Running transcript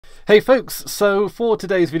Hey folks, so for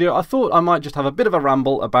today's video I thought I might just have a bit of a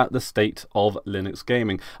ramble about the state of Linux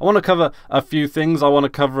gaming. I want to cover a few things. I want to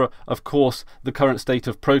cover, of course, the current state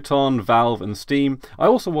of Proton, Valve and Steam. I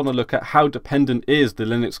also want to look at how dependent is the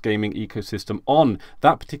Linux gaming ecosystem on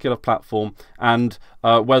that particular platform, and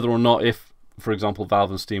whether or not, if for example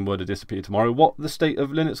Valve and Steam were to disappear tomorrow, what the state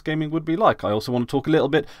of Linux gaming would be like. I also want to talk a little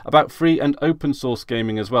bit about free and open source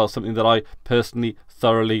gaming as well, something that I personally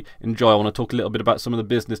thoroughly enjoy. I want to talk a little bit about some of the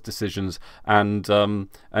business decisions and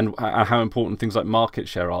how important things like market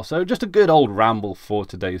share are. So just a good old ramble for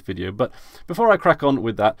today's video. But before I crack on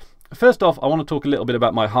with that, first off, I want to talk a little bit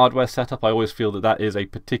about my hardware setup. I always feel that that is a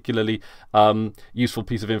particularly useful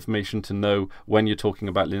piece of information to know when you're talking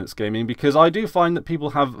about Linux gaming, because I do find that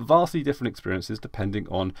people have vastly different experiences depending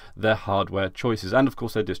on their hardware choices and, of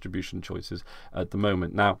course, their distribution choices at the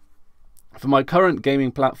moment. Now, for my current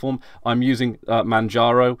gaming platform, I'm using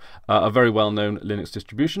Manjaro, a very well-known Linux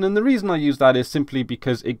distribution, and the reason I use that is simply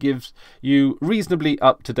because it gives you reasonably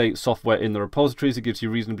up-to-date software in the repositories. It gives you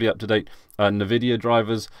reasonably up-to-date NVIDIA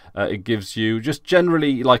drivers. It gives you just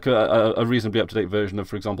generally like a reasonably up-to-date version of,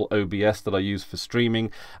 for example, OBS that I use for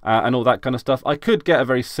streaming and all that kind of stuff. I could get a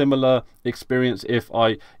very similar experience if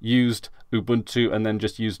I used Ubuntu and then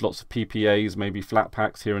just used lots of PPAs, maybe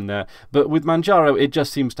Flatpaks here and there. But with Manjaro, it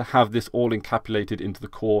just seems to have this all encapsulated into the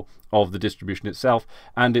core of the distribution itself,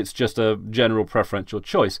 and it's just a general preferential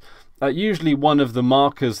choice. Usually one of the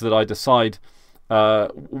markers that I decide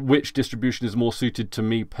which distribution is more suited to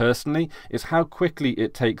me personally is how quickly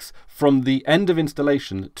it takes from the end of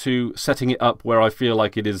installation to setting it up where I feel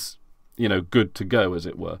like it is, you know, good to go, as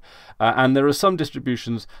it were. And there are some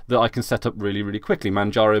distributions that I can set up really, really quickly.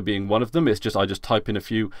 Manjaro being one of them. It's just I just type in a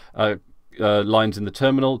few lines in the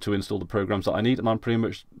terminal to install the programs that I need, and I'm pretty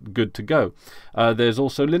much good to go. There's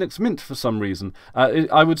also Linux Mint for some reason.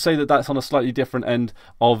 I would say that that's on a slightly different end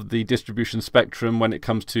of the distribution spectrum when it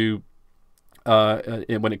comes to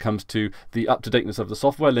the up-to-dateness of the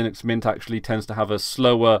software. Linux Mint actually tends to have a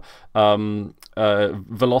slower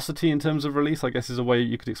velocity in terms of release, I guess is a way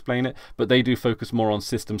you could explain it, but they do focus more on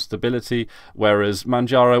system stability, whereas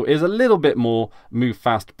Manjaro is a little bit more move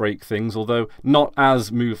fast, break things, although not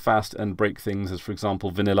as move fast and break things as, for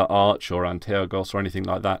example, Vanilla Arch or Antergos or anything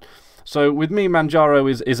like that. So with me, Manjaro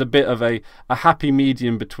is a bit of a happy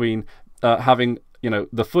medium between having, you know,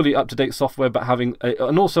 the fully up-to-date software, but having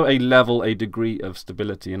and also a degree of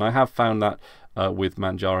stability, and I have found that with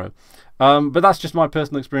Manjaro. But that's just my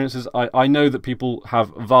personal experiences. I know that people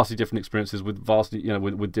have vastly different experiences with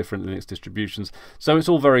with different Linux distributions, so it's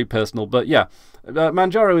all very personal. But yeah,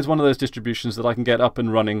 Manjaro is one of those distributions that I can get up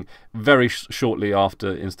and running very shortly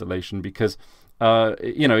after installation, because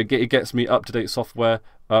you know, it gets me up-to-date software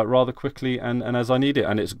rather quickly and as I need it,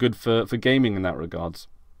 and it's good for gaming in that regards.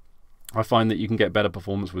 I find that you can get better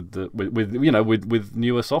performance with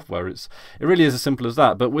newer software. It really is as simple as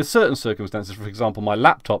that. But with certain circumstances, for example, my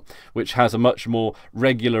laptop, which has a much more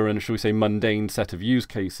regular and, shall we say, mundane set of use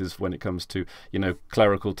cases when it comes to, you know,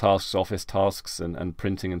 clerical tasks, office tasks, and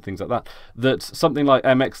printing and things like that, that something like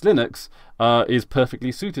MX Linux is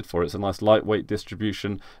perfectly suited for. It's a nice lightweight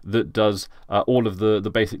distribution that does all of the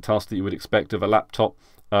basic tasks that you would expect of a laptop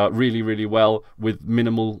really, really well with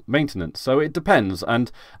minimal maintenance. So it depends, and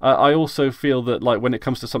I also feel that, like, when it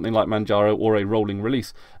comes to something like Manjaro or a rolling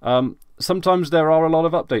release, sometimes there are a lot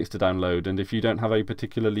of updates to download, and if you don't have a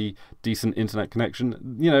particularly decent internet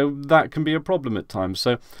connection, you know, that can be a problem at times.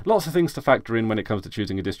 So lots of things to factor in when it comes to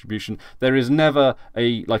choosing a distribution. There is never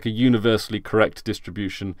a universally correct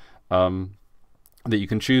distribution that you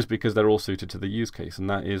can choose, because they're all suited to the use case, and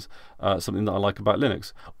that is something that I like about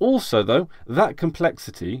Linux. Also, though, that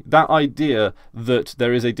complexity, that idea that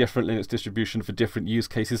there is a different Linux distribution for different use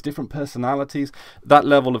cases, different personalities, that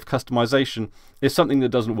level of customization is something that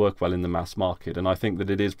doesn't work well in the mass market, and I think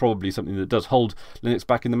that it is probably something that does hold Linux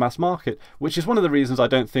back in the mass market, which is one of the reasons I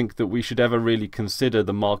don't think that we should ever really consider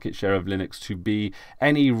the market share of Linux to be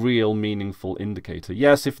any real meaningful indicator.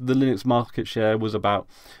 Yes, if the Linux market share was about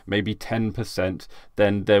maybe 10%,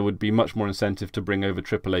 then there would be much more incentive to bring over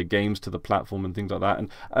AAA games to the platform and things like that,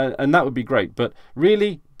 and that would be great. But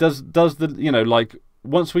really, does the, you know, like,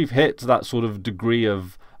 once we've hit that sort of degree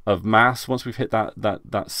of mass, once we've hit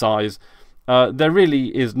that size, there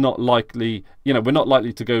really is not likely, you know, we're not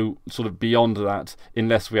likely to go sort of beyond that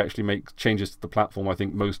unless we actually make changes to the platform. I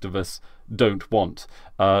think most of us don't want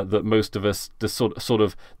that. Most of us,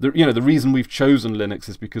 the the reason we've chosen Linux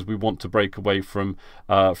is because we want to break away from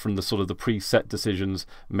the sort of the preset decisions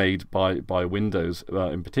made by Windows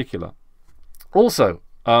in particular. Also,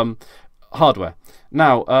 hardware.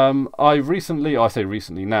 Now, I recently, I say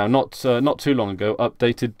recently now, not too long ago,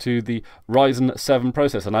 updated to the Ryzen 7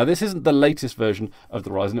 processor. Now, this isn't the latest version of the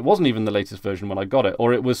Ryzen. It wasn't even the latest version when I got it,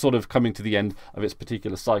 or it was sort of coming to the end of its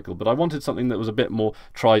particular cycle. But I wanted something that was a bit more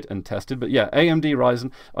tried and tested. But yeah, AMD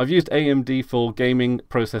Ryzen. I've used AMD for gaming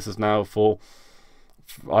processors now for,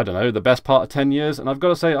 I don't know, the best part of 10 years, and I've got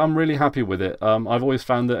to say I'm really happy with it. I've always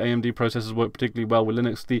found that AMD processors work particularly well with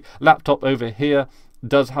Linux. The laptop over here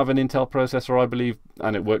does have an Intel processor, I believe,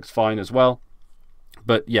 and it works fine as well.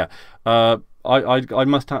 But yeah, I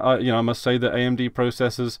must say that AMD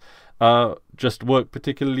processors just work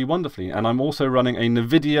particularly wonderfully. And I'm also running a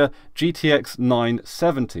NVIDIA GTX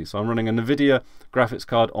 970, so I'm running a NVIDIA graphics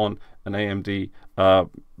card on an AMD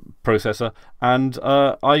processor, and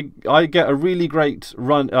I get a really great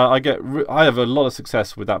run. I have a lot of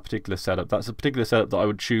success with that particular setup. That's a particular setup that I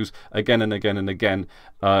would choose again and again and again,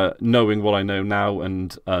 knowing what I know now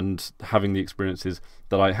and having the experiences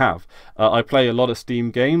that I have. I play a lot of Steam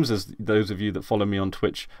games, as those of you that follow me on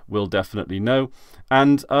Twitch will definitely know,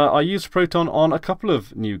 and I use Proton on a couple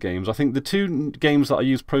of new games. I think the two games that I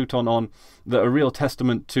use Proton on that are a real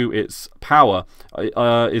testament to its power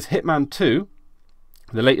is Hitman 2.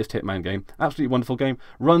 The latest Hitman game, absolutely wonderful game,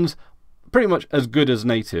 runs pretty much as good as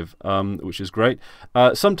native, which is great.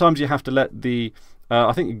 Sometimes you have to let the,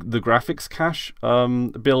 I think the graphics cache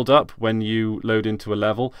build up when you load into a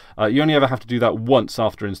level. You only ever have to do that once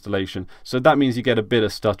after installation, so that means you get a bit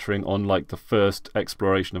of stuttering on like the first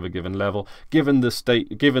exploration of a given level. Given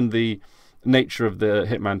the nature of the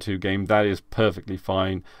Hitman 2 game, that is perfectly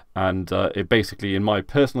fine, and it basically, in my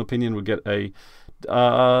personal opinion, would get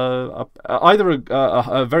either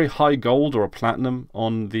a very high gold or a platinum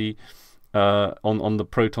on the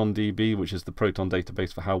Proton DB, which is the Proton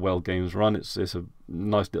database for how well games run. It's a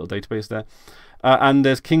nice little database there. And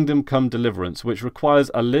there's Kingdom Come Deliverance, which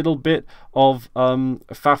requires a little bit of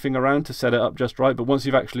faffing around to set it up just right. But once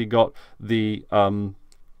you've actually got the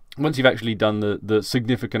once you've actually done the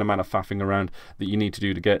significant amount of faffing around that you need to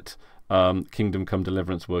do to get Kingdom Come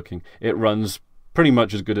Deliverance working, it runs pretty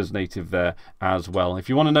much as good as native there as well. If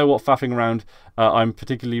you want to know what faffing around I'm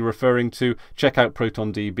particularly referring to, check out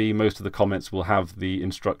Proton DB. Most of the comments will have the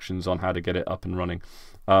instructions on how to get it up and running.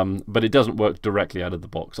 But it doesn't work directly out of the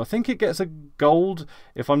box. I think it gets a gold,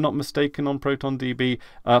 if I'm not mistaken, on Proton DB,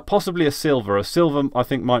 possibly a silver. A silver, I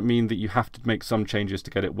think, might mean that you have to make some changes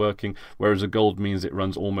to get it working, whereas a gold means it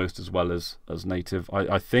runs almost as well as native.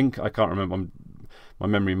 I think, I can't remember. My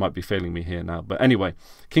memory might be failing me here now. But anyway,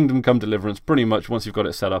 Kingdom Come Deliverance, pretty much once you've got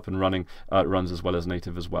it set up and running, it runs as well as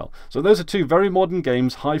native as well. So those are two very modern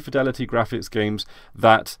games, high fidelity graphics games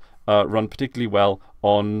that run particularly well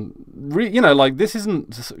on, like this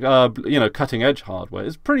isn't, cutting edge hardware.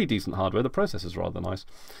 It's pretty decent hardware. The processor's rather nice.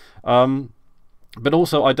 But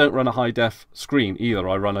also, I don't run a high def screen either.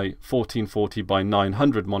 I run a 1440 by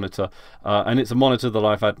 900 monitor, and it's a monitor that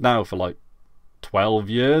I've had now for like 12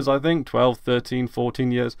 years, I think, 12, 13,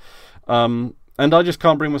 14 years. And I just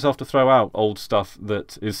can't bring myself to throw out old stuff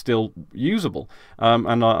that is still usable.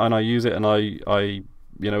 And I use it, and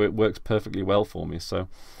it works perfectly well for me. So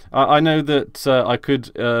I know that I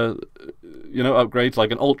could, upgrade to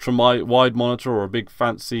like an ultra wide monitor or a big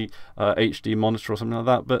fancy HD monitor or something like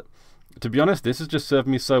that. But to be honest, this has just served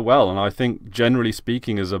me so well. And I think, generally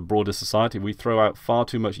speaking, as a broader society, we throw out far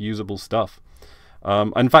too much usable stuff.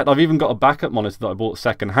 In fact, I've even got a backup monitor that I bought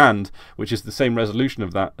second hand, which is the same resolution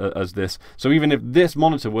of that as this. So even if this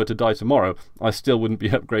monitor were to die tomorrow, I still wouldn't be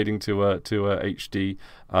upgrading to a HD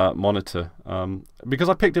monitor, because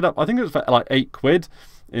I picked it up. I think it was for like £8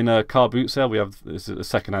 in a car boot sale. We have it's a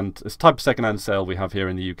type of second hand sale we have here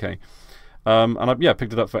in the UK. And I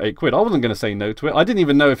picked it up for £8. I wasn't going to say no to it. I didn't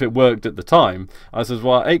even know if it worked at the time. I said,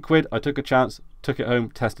 well, £8. I took a chance, took it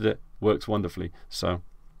home, tested it, works wonderfully. So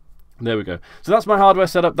there we go. So that's my hardware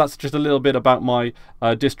setup. That's just a little bit about my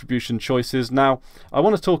distribution choices. Now, I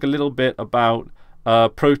want to talk a little bit about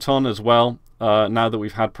Proton as well, now that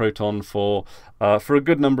we've had Proton for a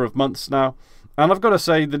good number of months now. And I've got to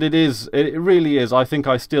say that it really is. I think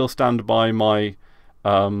I still stand by my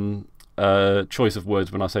choice of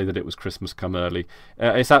words when I say that it was Christmas come early.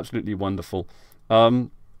 It's absolutely wonderful.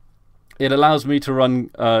 It allows me to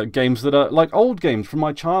run games that are like old games from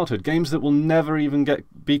my childhood, games that will never even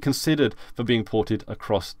be considered for being ported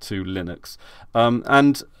across to Linux.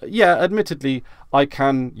 And yeah, admittedly, I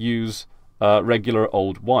can use regular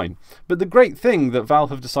old wine. But the great thing that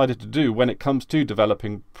Valve have decided to do when it comes to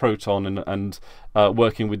developing Proton and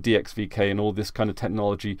working with DXVK and all this kind of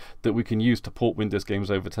technology that we can use to port Windows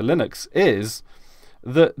games over to Linux is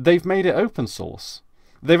that they've made it open source.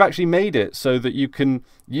 They've actually made it so that you can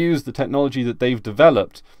use the technology that they've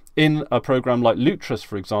developed in a program like Lutris,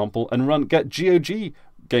 for example, and get GOG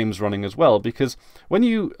games running as well. Because when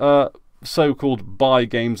you so-called buy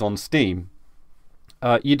games on Steam,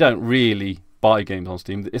 you don't really buy games on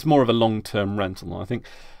Steam. It's more of a long-term rental. And I think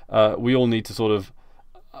we all need to sort of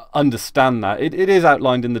understand that. It is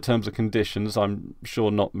outlined in the terms and conditions. I'm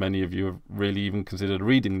sure not many of you have really even considered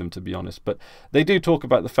reading them, to be honest, but they do talk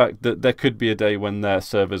about the fact that there could be a day when their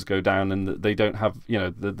servers go down and that they don't have, you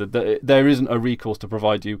know, there isn't a recourse to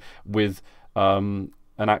provide you with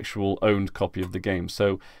an actual owned copy of the game.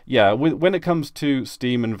 So yeah, when it comes to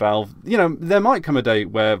Steam and Valve, you know, there might come a day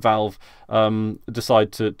where Valve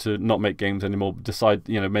decide to not make games anymore, decide,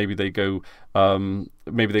 you know, maybe they go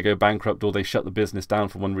bankrupt, or they shut the business down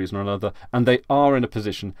for one reason or another, and they are in a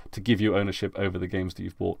position to give you ownership over the games that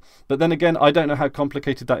you've bought. But then again, I don't know how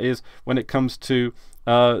complicated that is when it comes to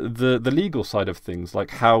the legal side of things,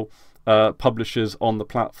 like how publishers on the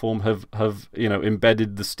platform have you know,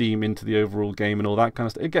 embedded the Steam into the overall game and all that kind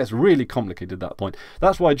of stuff. It gets really complicated at that point.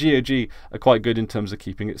 That's why GOG are quite good in terms of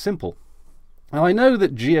keeping it simple. Now, I know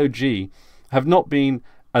that GOG have not been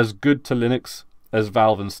as good to Linux as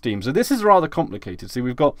Valve and Steam, so this is rather complicated. See,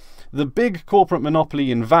 we've got the big corporate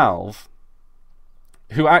monopoly in Valve,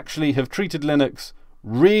 who actually have treated Linux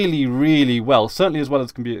really, really well, certainly as well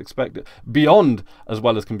as can be expected, beyond as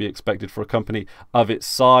well as can be expected for a company of its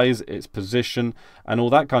size, its position, and all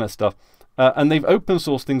that kind of stuff. And they've open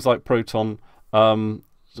sourced things like Proton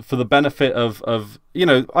for the benefit of, you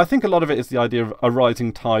know, I think a lot of it is the idea of a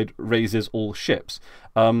rising tide raises all ships.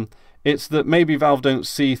 It's that maybe Valve don't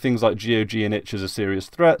see things like GOG and itch as a serious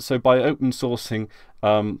threat, so by open sourcing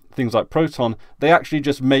things like Proton, they actually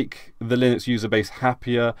just make the Linux user base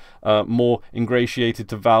happier, more ingratiated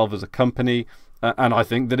to Valve as a company, and I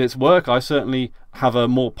think that it's work. I certainly have a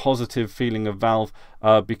more positive feeling of Valve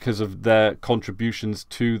because of their contributions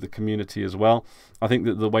to the community as well. I think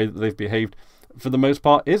that the way that they've behaved, for the most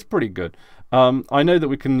part, is pretty good. I know that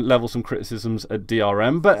we can level some criticisms at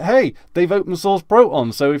DRM, but hey, they've open sourced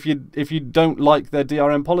Proton, so if you don't like their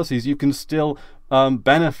DRM policies, you can still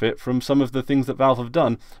benefit from some of the things that Valve have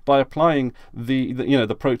done by applying the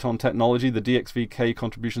Proton technology, the DXVK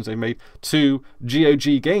contributions they made to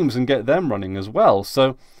GOG games, and get them running as well.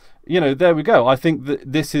 So, you know, there we go. I think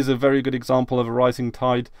that this is a very good example of a rising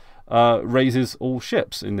tide raises all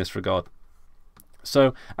ships in this regard.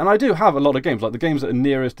 So, and I do have a lot of games, like the games that are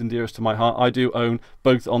nearest and dearest to my heart, I do own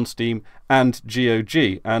both on Steam and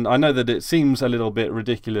GOG. And I know that it seems a little bit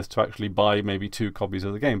ridiculous to actually buy maybe 2 copies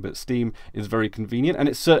of the game, but Steam is very convenient, and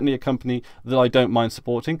it's certainly a company that I don't mind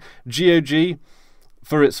supporting. GOG,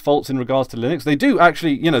 for its faults in regards to Linux, they do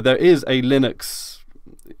actually, you know, there is a Linux,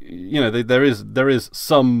 you know, there is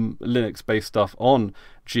some Linux-based stuff on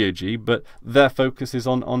GOG, but their focus is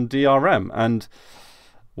on DRM, and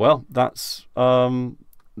well, that's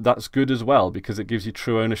good as well, because it gives you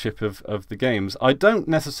true ownership of the games. I don't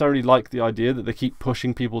necessarily like the idea that they keep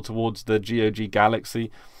pushing people towards the GOG Galaxy.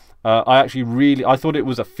 I thought it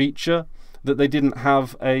was a feature that they didn't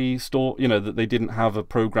have a store, you know, that they didn't have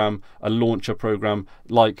a launcher program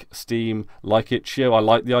like Steam, like itch.io. I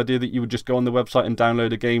like the idea that you would just go on the website and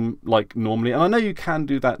download a game like normally. And I know you can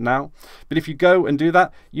do that now, but if you go and do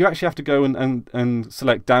that, you actually have to go and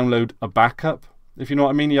select download a backup. If you know what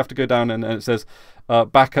I mean, you have to go down and it says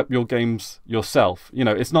back up your games yourself. You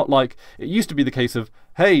know, it's not like it used to be the case of,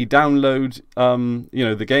 hey, download you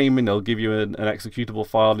know, the game and they'll give you an executable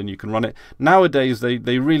file and you can run it. Nowadays, they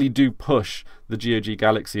really do push the GOG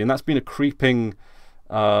Galaxy, and that's been a creeping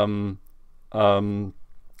direction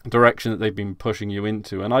that they've been pushing you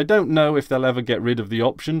into. And I don't know if they'll ever get rid of the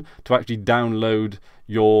option to actually download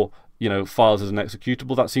your, you know, files as an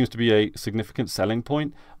executable. That seems to be a significant selling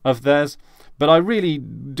point of theirs. But I really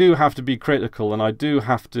do have to be critical, and I do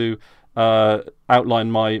have to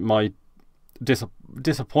outline my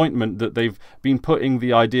disappointment that they've been putting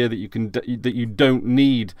the idea that you don't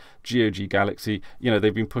need GOG Galaxy. You know,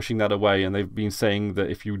 they've been pushing that away, and they've been saying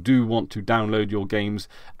that if you do want to download your games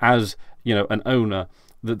as, you know, an owner,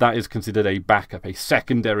 that is considered a backup, a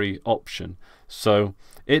secondary option. So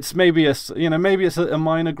it's maybe a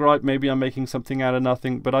minor gripe. Maybe I'm making something out of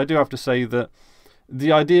nothing, but I do have to say that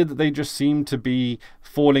the idea that they just seem to be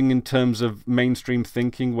falling in terms of mainstream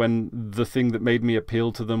thinking, when the thing that made me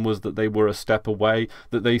appeal to them was that they were a step away,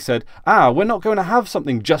 that they said, we're not going to have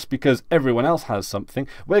something just because everyone else has something.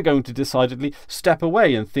 We're going to decidedly step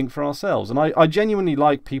away and think for ourselves. And I genuinely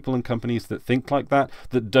like people and companies that think like that,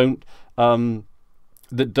 that don't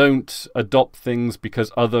that don't adopt things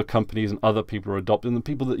because other companies and other people are adopting them.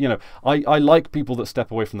 People that, you know, I like people that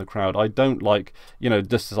step away from the crowd. I don't like, you know,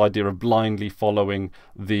 just this idea of blindly following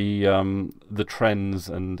the trends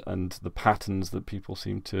and the patterns that people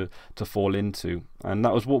seem to fall into. And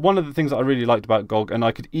that was one of the things that I really liked about GOG, and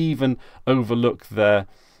I could even overlook them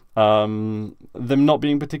not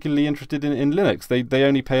being particularly interested in Linux. They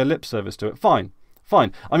only pay a lip service to it. Fine.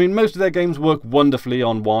 I mean, most of their games work wonderfully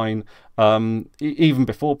on Wine, even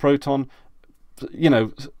before Proton. You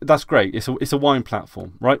know, that's great. It's a Wine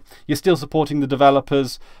platform, right? You're still supporting the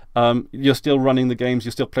developers. You're still running the games.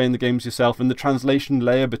 You're still playing the games yourself, and the translation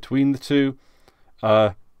layer between the two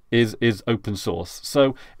is open source.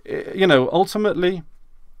 So, you know, ultimately,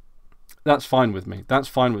 that's fine with me. That's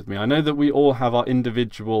fine with me. I know that we all have our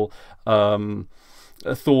individual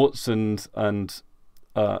thoughts and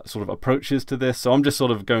sort of approaches to this, so I'm just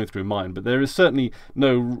sort of going through mine, but there is certainly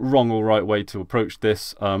no wrong or right way to approach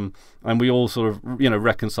this, and we all sort of, you know,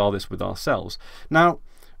 reconcile this with ourselves. Now,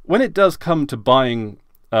 when it does come to buying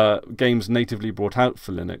games natively brought out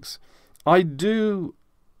for Linux, I do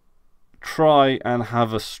try and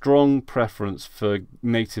have a strong preference for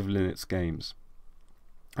native Linux games,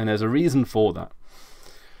 and there's a reason for that.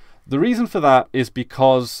 The reason for that is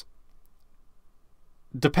because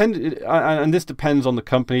and this depends on the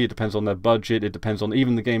company, it depends on their budget, it depends on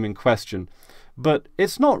even the game in question, but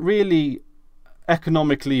it's not really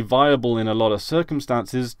economically viable in a lot of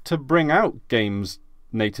circumstances to bring out games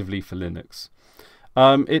natively for Linux.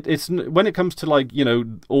 It's when it comes to, like, you know,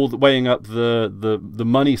 all the weighing up the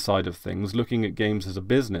money side of things, looking at games as a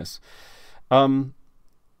business,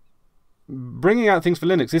 bringing out things for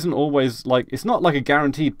Linux isn't always, like, it's not like a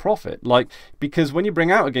guaranteed profit, like, because when you bring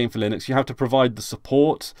out a game for Linux, you have to provide the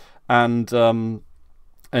support and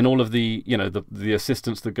all of the, you know, the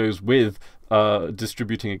assistance that goes with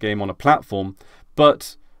distributing a game on a platform.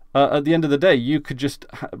 But at the end of the day, you could just,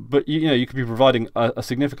 you know, you could be providing a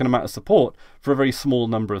significant amount of support for a very small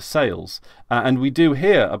number of sales. And we do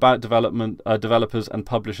hear about developers and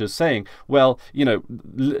publishers saying, well, you know,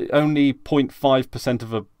 only 0.5%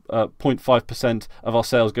 of 0.5% of our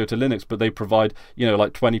sales go to Linux, but they provide, you know,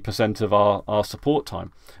 like 20% of our support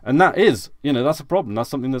time. And that is, you know, that's a problem. That's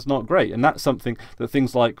something that's not great. And that's something that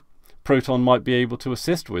things like Proton might be able to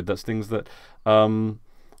assist with. That's things that,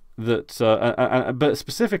 but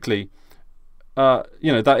specifically,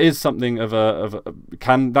 you know, that is something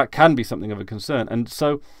that can be something of a concern. And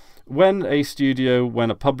so when a studio,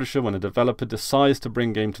 when a publisher, when a developer decides to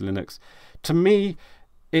bring game to Linux, to me,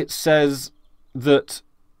 it says that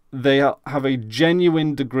they have a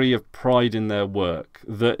genuine degree of pride in their work,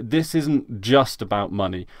 that this isn't just about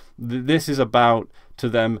money. This is about, to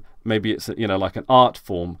them, maybe it's, you know, like an art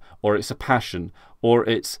form, or it's a passion, or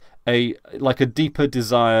it's like a deeper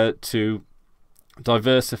desire to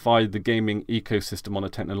diversify the gaming ecosystem on a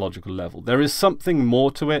technological level. There is something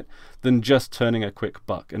more to it than just turning a quick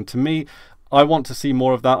buck. And to me, I want to see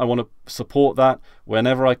more of that. I want to support that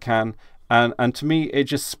whenever I can. And to me, it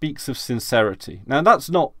just speaks of sincerity. Now, that's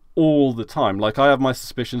not all the time. Like, I have my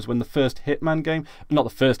suspicions when the first Hitman game, not the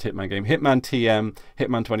first Hitman game, Hitman TM,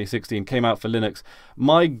 Hitman 2016 came out for Linux.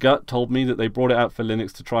 My gut told me that they brought it out for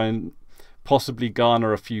Linux to try and possibly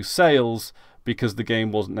garner a few sales, because the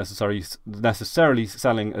game wasn't necessarily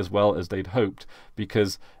selling as well as they'd hoped,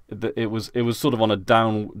 because it was sort of on a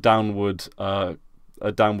downward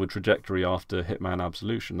trajectory after Hitman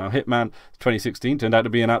Absolution. Now, Hitman 2016 turned out to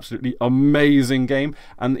be an absolutely amazing game,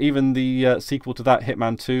 and even the sequel to that,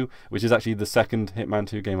 Hitman 2, which is actually the second Hitman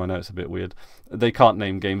 2 game. I know it's a bit weird. They can't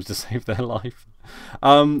name games to save their life.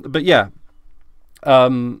 But yeah,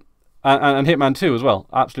 and Hitman 2 as well,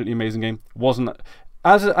 absolutely amazing game. Wasn't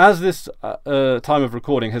as this time of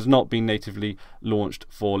recording has not been natively launched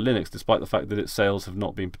for Linux, despite the fact that its sales have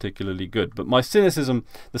not been particularly good. But my cynicism,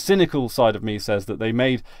 the cynical side of me, says that they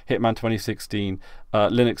made Hitman 2016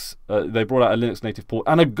 Linux. They brought out a Linux native port,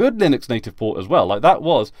 and a good Linux native port as well. Like, that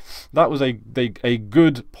was a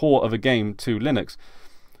good port of a game to Linux.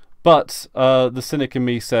 But the cynic in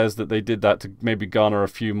me says that they did that to maybe garner a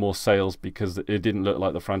few more sales, because it didn't look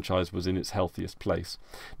like the franchise was in its healthiest place.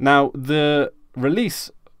 Now, the release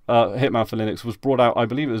Hitman for Linux was brought out, I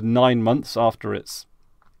believe it was 9 months after its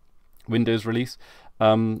Windows release.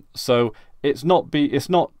 So it's not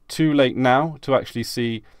too late now to actually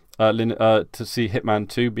see Hitman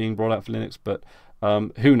 2 being brought out for Linux, but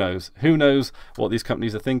who knows? Who knows what these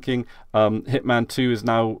companies are thinking? Hitman 2 is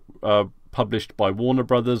now published by Warner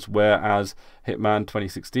Brothers, whereas Hitman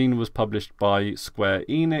 2016 was published by Square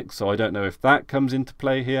Enix, so I don't know if that comes into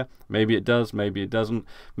play here. Maybe it does, maybe it doesn't.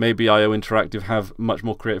 Maybe IO Interactive have much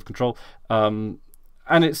more creative control. And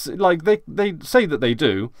and it's like they say that they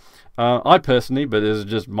do. I personally, but this is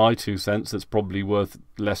just my 2 cents, that's probably worth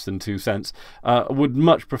less than 2 cents, would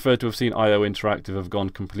much prefer to have seen IO Interactive have gone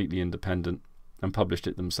completely independent and published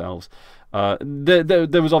it themselves.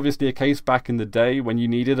 There was obviously a case back in the day when you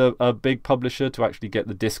needed a big publisher to actually get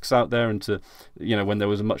the discs out there, and to, you know, when there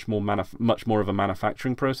was a much more of a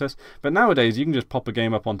manufacturing process. But nowadays you can just pop a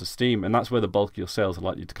game up onto Steam, and that's where the bulk of your sales are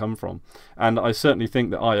likely to come from. And I certainly think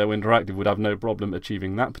that IO Interactive would have no problem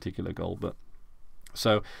achieving that particular goal. But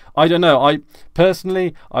so I don't know. I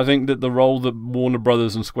personally, I think that the role that Warner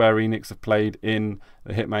Brothers and Square Enix have played in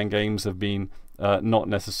the Hitman games have been not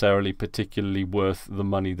necessarily particularly worth the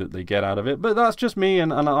money that they get out of it. But that's just me,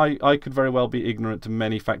 and I could very well be ignorant to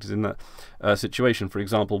many factors in that situation. For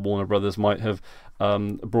example, Warner Brothers might have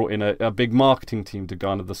brought in a big marketing team to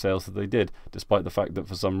garner the sales that they did, despite the fact that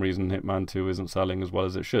for some reason Hitman 2 isn't selling as well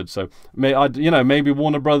as it should. So maybe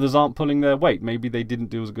Warner Brothers aren't pulling their weight. Maybe they didn't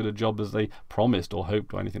do as good a job as they promised or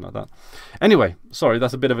hoped or anything like that. Anyway, sorry,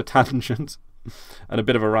 that's a bit of a tangent. And a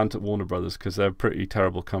bit of a rant at Warner Brothers, because they're a pretty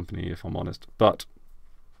terrible company, if I'm honest. But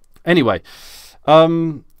anyway, but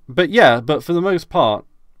for the most part,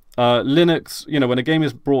 Linux, you know, when a game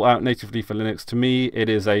is brought out natively for Linux, to me it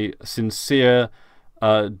is a sincere,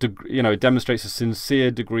 it demonstrates a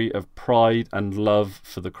sincere degree of pride and love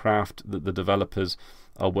for the craft that the developers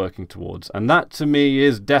are working towards. And that to me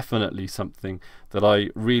is definitely something that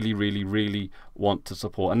I really, really, really want to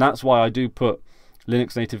support. And that's why I do put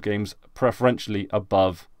Linux native games preferentially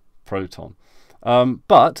above Proton.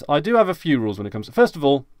 But I do have a few rules when it comes to... First of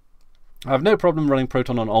all, I have no problem running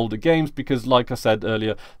Proton on older games because, like I said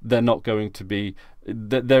earlier, they're not going to be...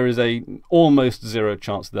 There is a almost zero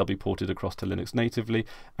chance they'll be ported across to Linux natively.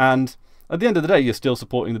 And at the end of the day, you're still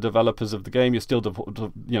supporting the developers of the game. You're still,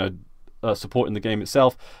 supporting the game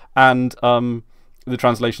itself. And... the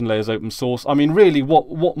translation layer is open source. I mean, really,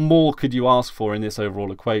 what more could you ask for in this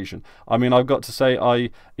overall equation? I mean, I've got to say,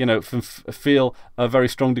 I feel a very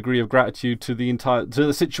strong degree of gratitude to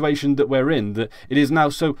the situation that we're in. That it is now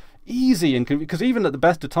so easy, and because even at the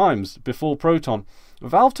best of times before Proton,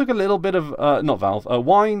 Valve took a little bit of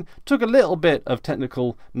Wine took a little bit of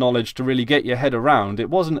technical knowledge to really get your head around.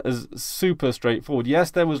 It wasn't as super straightforward.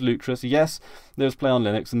 Yes, there was Lutris. Yes, there was Play on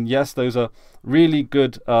Linux, and yes, those are really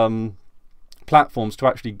good platforms to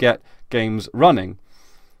actually get games running,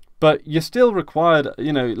 but you're still required,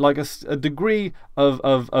 like a degree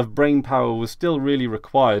of brain power was still really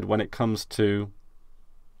required when it comes to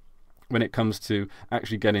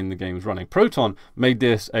actually getting the games running. Proton made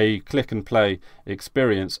this a click and play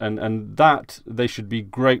experience, and that they should be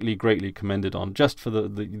greatly commended on, just for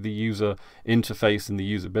the user interface and the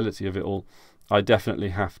usability of it all. I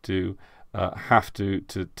definitely have to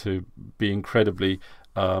be incredibly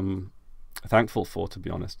thankful for, to be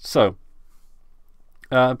honest. So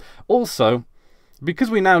also, because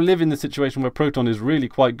we now live in the situation where Proton is really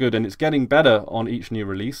quite good, and it's getting better on each new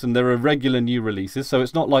release, and there are regular new releases, so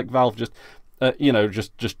it's not like Valve just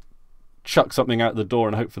just chuck something out the door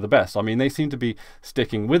and hope for the best. I mean, they seem to be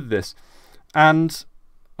sticking with this, and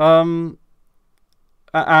when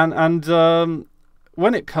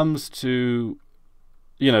it comes to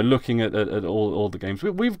looking at all the games,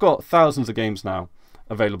 we've got thousands of games now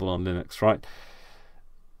available on Linux, right?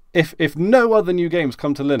 If no other new games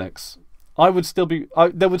come to Linux, there would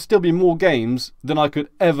still be more games than I could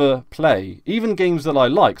ever play, even games that I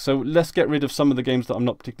like. So let's get rid of some of the games that I'm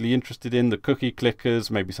not particularly interested in, the cookie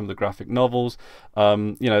clickers, maybe some of the graphic novels.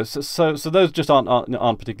 So those just aren't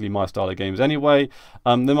particularly my style of games anyway.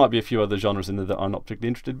 There might be a few other genres in there that I'm not particularly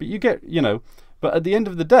interested in, but you get, but at the end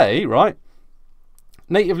of the day, right,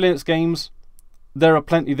 native Linux games, there are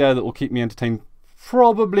plenty there that will keep me entertained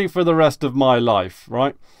probably for the rest of my life,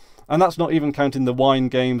 right? And that's not even counting the Wine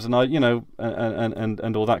games and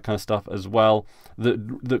and all that kind of stuff as well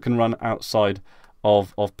that can run outside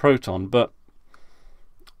of Proton. But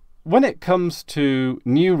when it comes to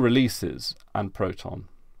new releases and Proton,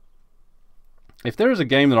 if there is a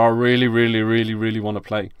game that I really want to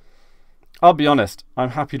play, I'll be honest,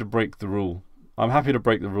 I'm happy to break the rule. I'm happy to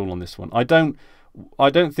break the rule on this one. I don't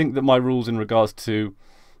think that my rules in regards to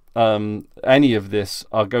any of this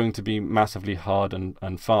are going to be massively hard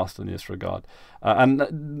and fast in this regard, and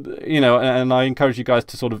I encourage you guys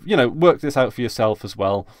to sort of work this out for yourself as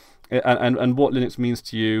well, and what Linux means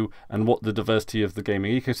to you and what the diversity of the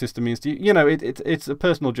gaming ecosystem means to you. It's a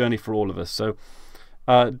personal journey for all of us. So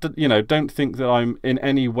don't think that I'm in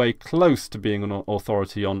any way close to being an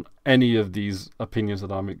authority on any of these opinions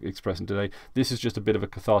that I'm expressing today. This is just a bit of a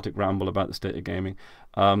cathartic ramble about the state of gaming,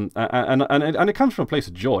 and it comes from a place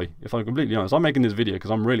of joy, if I'm completely honest. I'm making this video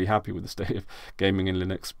because I'm really happy with the state of gaming in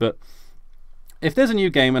Linux. But if there's a new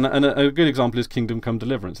game, and a good example is Kingdom Come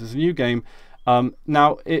Deliverance. It's a new game.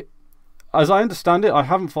 Now, as I understand it, I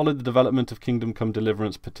haven't followed the development of Kingdom Come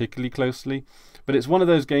Deliverance particularly closely, but it's one of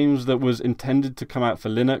those games that was intended to come out for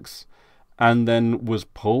Linux and then was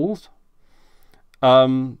pulled.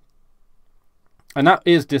 And that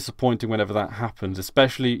is disappointing whenever that happens,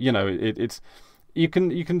 especially, you know, you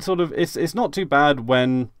can sort of, it's not too bad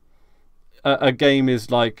when a game is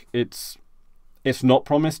like, it's not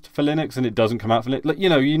promised for Linux and it doesn't come out for Linux. Like,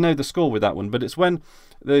 you know the score with that one, but it's when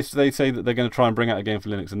they say that they're going to try and bring out a game for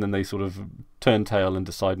Linux and then they sort of turn tail and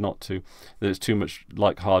decide not to, that it's too much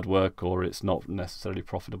like hard work or it's not necessarily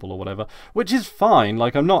profitable or whatever, which is fine.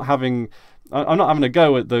 Like, I'm not having a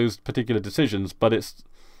go at those particular decisions, but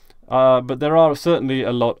but there are certainly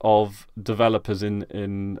a lot of developers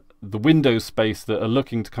in the Windows space that are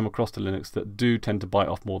looking to come across to Linux that do tend to bite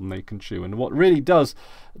off more than they can chew. And what really does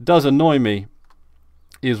annoy me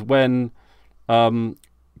is when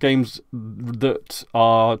games that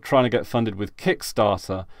are trying to get funded with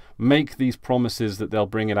Kickstarter make these promises that they'll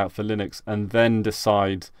bring it out for Linux and then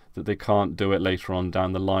decide that they can't do it later on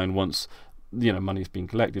down the line once, you know, money's been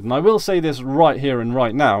collected. And I will say this right here and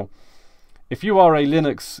right now: if you are a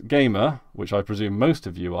Linux gamer, which I presume most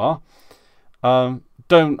of you are,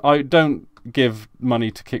 don't give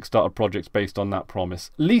money to Kickstarter projects based on that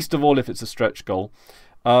promise. Least of all if it's a stretch goal.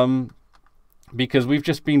 Because we've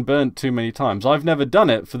just been burnt too many times. I've never done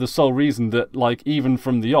it for the sole reason that, like, even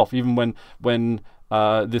from the off, even when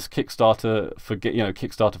this Kickstarter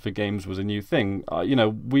for games was a new thing, you know,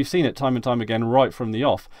 we've seen it time and time again right from the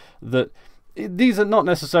off that these are not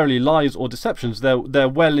necessarily lies or deceptions. They're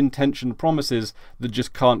well-intentioned promises that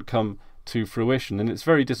just can't come to fruition, and it's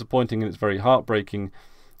very disappointing and it's very heartbreaking.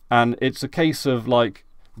 And it's a case of, like,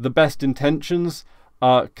 the best intentions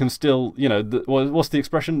can still, you know, what's the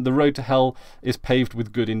expression? The road to hell is paved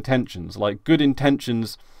with good intentions. Like, good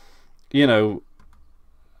intentions, you know,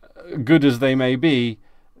 good as they may be,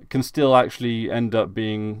 can still actually end up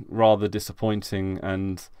being rather disappointing,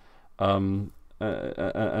 and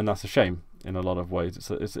that's a shame in a lot of ways.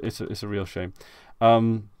 It's a real shame.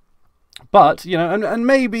 But, you know, and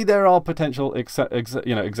maybe there are potential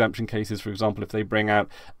exemption cases. For example, if they bring out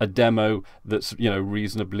a demo that's, you know,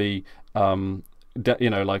 reasonably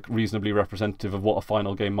reasonably representative of what a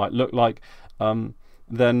final game might look like, but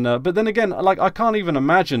then again, like, I can't even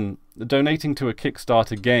imagine donating to a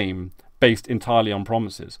Kickstarter game based entirely on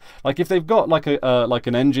promises. Like, if they've got like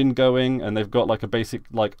an engine going and they've got like a basic,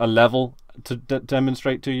 like a level to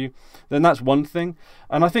demonstrate to you, then that's one thing.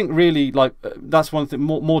 And I think really, like, that's one thing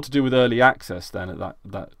more to do with early access then at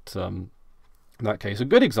that case. A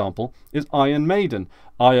good example is Iron Maiden,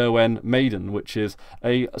 ION Maiden, which is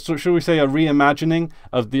shall we say, a reimagining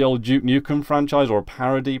of the old Duke Nukem franchise, or a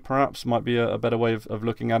parody perhaps might be a better way of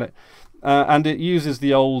looking at it. And it uses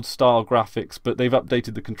the old style graphics, but they've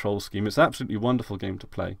updated the control scheme. It's an absolutely wonderful game to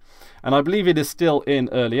play, and I believe it is still in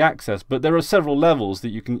early access. But there are several levels that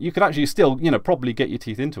you could actually still, you know, probably get your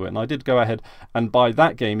teeth into it. And I did go ahead and buy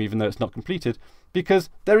that game, even though it's not completed, because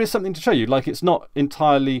there is something to show you. Like, it's not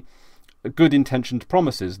entirely good intentioned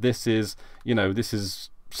promises. This is, you know, this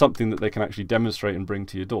is something that they can actually demonstrate and bring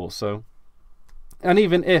to your door. So, and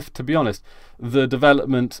even if, to be honest, the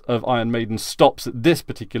development of Iron Maiden stops at this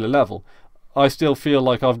particular level, I still feel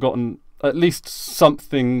like I've gotten at least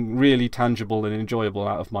something really tangible and enjoyable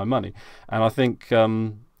out of my money. And I think,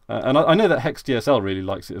 and I know that HexDSL really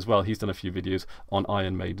likes it as well. He's done a few videos on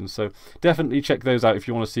Iron Maiden, so definitely check those out if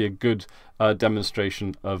you want to see a good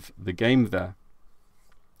demonstration of the game there.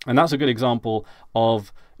 And that's a good example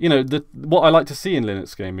of, you know, what I like to see in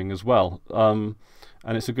Linux gaming as well.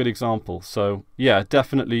 And it's a good example. So yeah,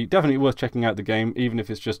 definitely worth checking out the game, even if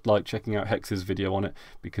it's just like checking out Hex's video on it,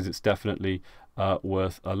 because it's definitely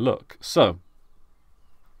worth a look. So,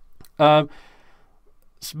 but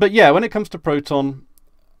yeah, when it comes to Proton,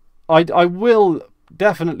 I will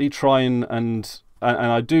definitely try and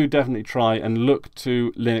I do definitely try and look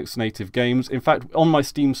to Linux native games. In fact, on my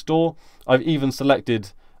Steam store, I've even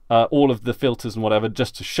selected all of the filters and whatever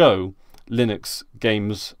just to show Linux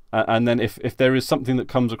games, and then if there is something that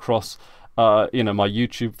comes across you know, my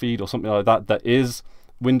YouTube feed or something like that is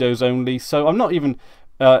Windows only, so I'm not even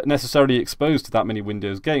necessarily exposed to that many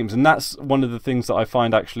Windows games. And that's one of the things that I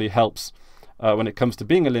find actually helps when it comes to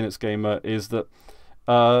being a Linux gamer, is that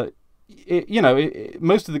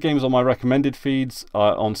most of the games on my recommended feeds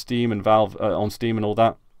on Steam and Valve on Steam and all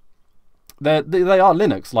that, they are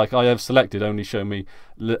Linux. Like, I have selected only show me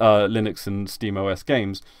Linux and SteamOS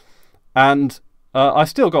games, and I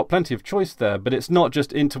still got plenty of choice there. But it's not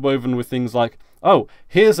just interwoven with things like, oh,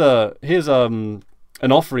 here's a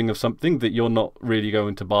an offering of something that you're not really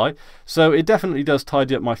going to buy. So it definitely does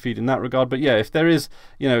tidy up my feed in that regard. But yeah, if there is,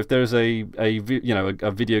 if there's a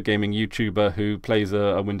video gaming YouTuber who plays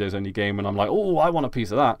a Windows only game and I'm like, oh, I want a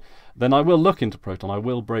piece of that, then I will look into Proton. I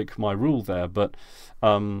will break my rule there, but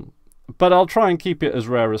I'll try and keep it as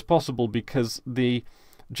rare as possible, because the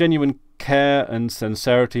genuine care and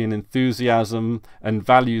sincerity and enthusiasm and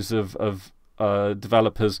values of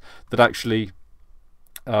developers that actually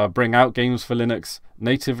bring out games for Linux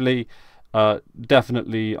natively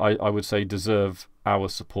definitely, I would say, deserve our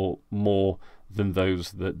support more than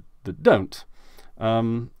those that don't.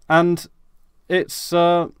 And it's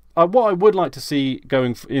what I would like to see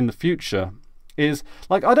going in the future is,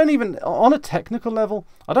 like, I don't even, on a technical level,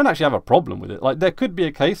 I don't actually have a problem with it. Like, there could be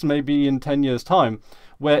a case maybe in 10 years time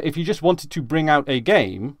where if you just wanted to bring out a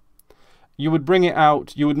game, you would bring it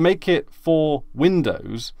out, you would make it for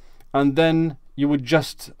Windows, and then you would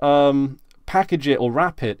just package it or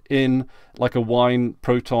wrap it in like a Wine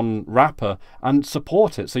Proton wrapper and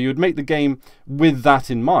support it. So you would make the game with that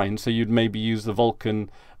in mind. So you'd maybe use the Vulkan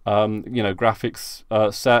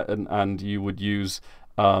graphics set, and you would use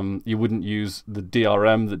you wouldn't use the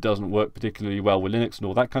DRM that doesn't work particularly well with Linux and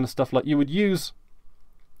all that kind of stuff. Like, you would use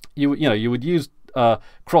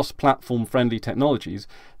cross-platform friendly technologies.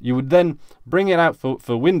 You would then bring it out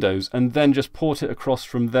for Windows and then just port it across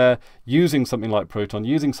from there using something like Proton,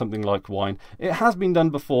 using something like Wine. It has been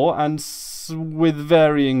done before, and with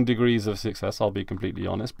varying degrees of success, I'll be completely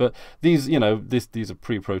honest. But these, these are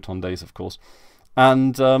pre-Proton days, of course.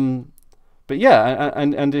 And but yeah,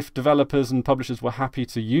 and if developers and publishers were happy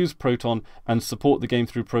to use Proton and support the game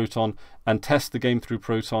through Proton and test the game through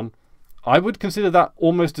Proton, I would consider that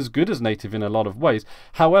almost as good as native in a lot of ways.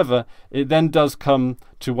 However, it then does come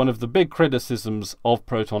to one of the big criticisms of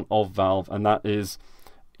Proton, of Valve, and that is,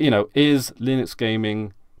 is Linux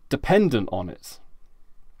gaming dependent on it?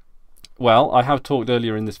 Well, I have talked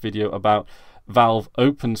earlier in this video about Valve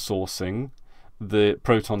open sourcing the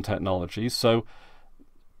Proton technology, so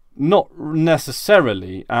not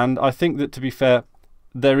necessarily. And I think that, to be fair,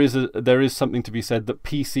 there is something to be said that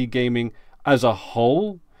PC gaming as a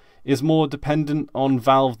whole is more dependent on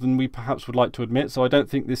Valve than we perhaps would like to admit. So I don't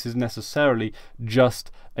think this is necessarily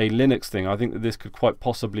just a Linux thing. I think that this could quite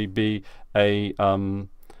possibly be a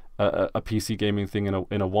PC gaming thing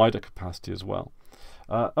in a wider capacity as well.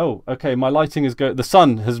 Oh, okay, my lighting is the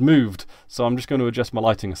sun has moved, so I'm just going to adjust my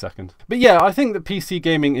lighting a second. But yeah, I think that PC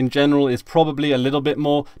gaming in general is probably a little bit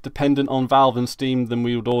more dependent on Valve and Steam than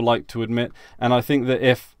we would all like to admit. And I think that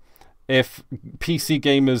if PC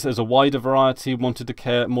gamers as a wider variety wanted to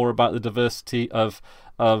care more about the diversity of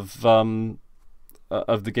the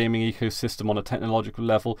gaming ecosystem on a technological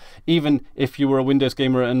level, even if you were a Windows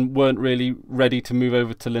gamer and weren't really ready to move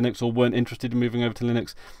over to Linux or weren't interested in moving over to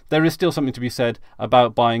Linux, there is still something to be said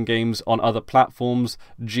about buying games on other platforms,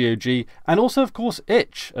 GOG, and also, of course,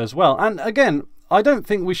 itch as well. And again, I don't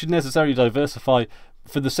think we should necessarily diversify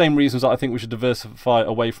for the same reasons that I think we should diversify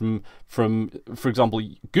away from, for example,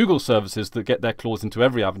 Google services that get their claws into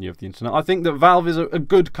every avenue of the internet. I think that Valve is a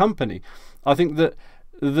good company. I think that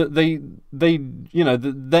they're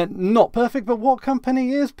not perfect, but what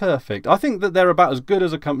company is perfect? I think that they're about as good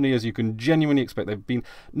as a company as you can genuinely expect. They've been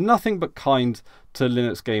nothing but kind to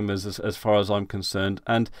Linux gamers as far as I'm concerned.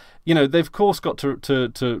 And, they've of course got to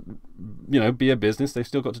be a business. They've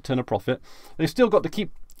still got to turn a profit. They've still got to keep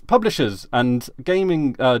publishers and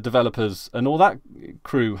gaming developers and all that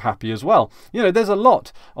crew happy as well. There's a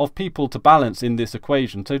lot of people to balance in this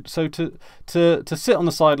equation. So to sit on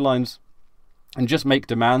the sidelines and just make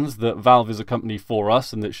demands that Valve is a company for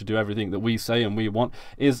us and that it should do everything that we say and we want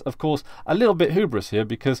is, of course, a little bit hubris here,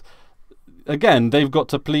 because, again, they've got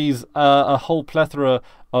to please a whole plethora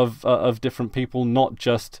of different people, not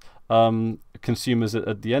just consumers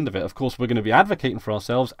at the end of it. Of course, we're going to be advocating for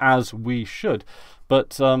ourselves, as we should,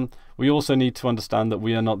 but we also need to understand that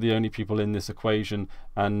we are not the only people in this equation,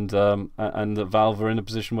 and that Valve are in a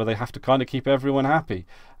position where they have to kind of keep everyone happy.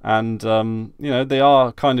 And they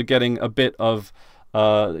are kind of getting a bit of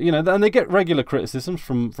and they get regular criticisms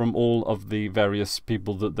from all of the various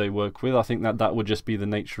people that they work with. I think that would just be the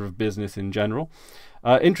nature of business in general.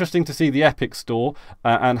 Interesting to see the Epic Store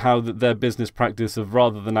and how their business practice of,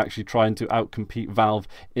 rather than actually trying to outcompete Valve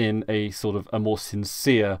in a sort of a more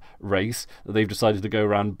sincere race, they've decided to go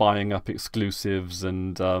around buying up exclusives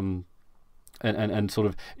and sort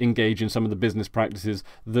of engage in some of the business practices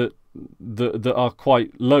that are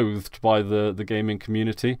quite loathed by the gaming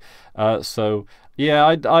community. So yeah,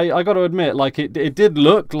 I got to admit, like it did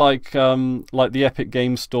look like the Epic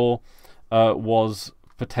Game Store was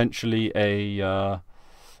potentially a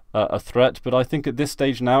a threat. But I think at this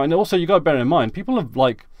stage now, and also you got to bear in mind, people have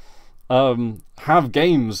like have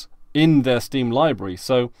games in their Steam library,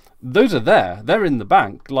 so those are there, they're in the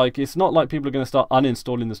bank. Like, it's not like people are going to start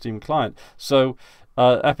uninstalling the Steam client. So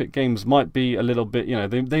Epic Games might be a little bit, you know,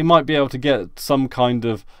 they might be able to get some kind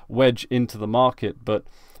of wedge into the market, but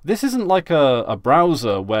this isn't like a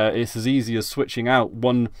browser where it's as easy as switching out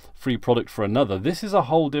one free product for another. This is a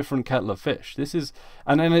whole different kettle of fish. This is,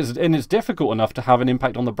 and it's difficult enough to have an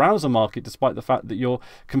impact on the browser market, despite the fact that you're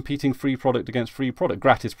competing free product against free product,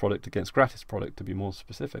 gratis product against gratis product, to be more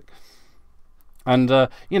specific. And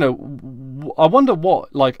you know, I wonder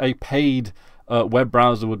what like a paid web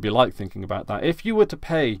browser would be like, thinking about that. If you were to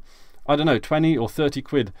pay, I don't know, 20 or 30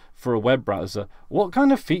 quid for a web browser, what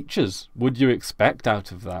kind of features would you expect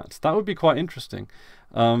out of that? That would be quite interesting.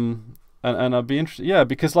 And I'd be interested, yeah,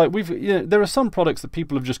 because like there are some products that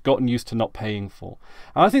people have just gotten used to not paying for,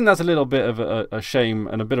 and I think that's a little bit of a shame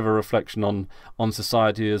and a bit of a reflection on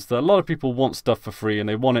society, is that a lot of people want stuff for free and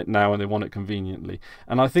they want it now and they want it conveniently.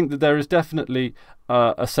 And I think that there is definitely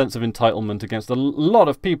a sense of entitlement against a lot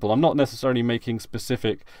of people. I'm not necessarily making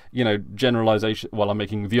specific, you know, generalization. Well, I'm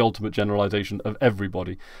making the ultimate generalization of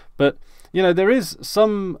everybody, but you know, there is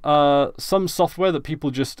some software that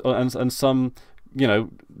people just and some, you know,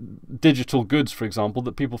 digital goods, for example,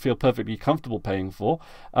 that people feel perfectly comfortable paying for,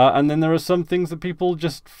 and then there are some things that people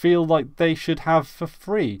just feel like they should have for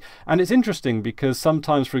free. And it's interesting because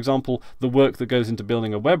sometimes, for example, the work that goes into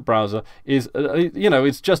building a web browser is you know,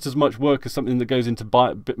 it's just as much work as something that goes into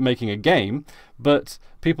making a game, but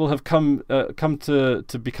people have come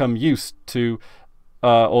to become used to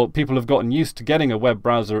or people have gotten used to getting a web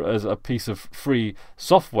browser as a piece of free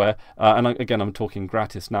software, and again, I'm talking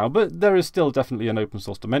gratis now, but there is still definitely an open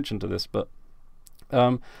source dimension to this. But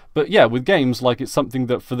yeah, with games, like, it's something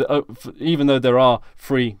that even though there are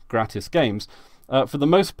free gratis games, for the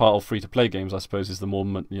most part, or free-to-play games, I suppose, is the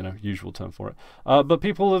more, you know, usual term for it. But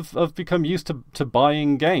people have become used to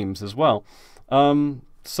buying games as well.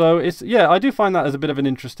 So it's, yeah, I do find that as a bit of an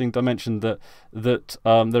interesting dimension, that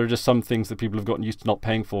there are just some things that people have gotten used to not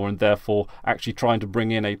paying for, and therefore actually trying to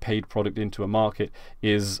bring in a paid product into a market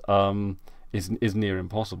is near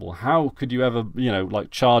impossible. How could you ever, you know,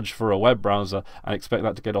 like, charge for a web browser and expect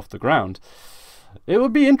that to get off the ground? It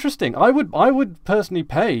would be interesting. I would personally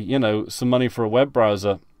pay, you know, some money for a web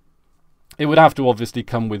browser. It would have to obviously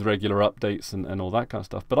come with regular updates and all that kind of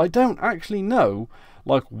stuff. But I don't actually know,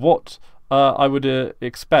 like, what I would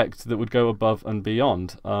expect that would go above and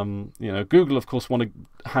beyond. You know, Google, of course, want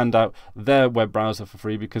to hand out their web browser for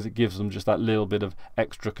free because it gives them just that little bit of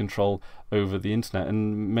extra control over the internet.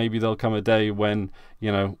 And maybe there'll come a day when, you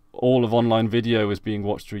know, all of online video is being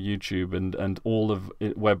watched through YouTube, and all of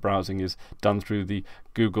web browsing is done through the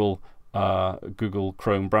Google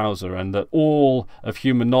Chrome browser, and that all of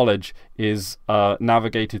human knowledge is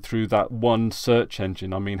navigated through that one search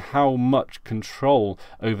engine. I mean, how much control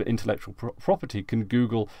over intellectual property can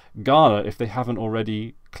Google garner if they haven't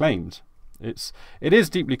already claimed? It is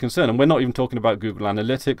deeply concerning. And we're not even talking about Google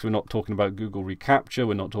Analytics, we're not talking about Google ReCAPTCHA,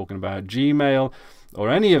 we're not talking about Gmail or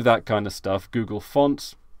any of that kind of stuff, Google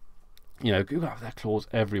Fonts. You know, Google have their claws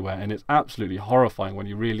everywhere, and it's absolutely horrifying when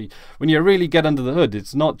you really get under the hood.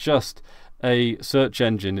 It's not just a search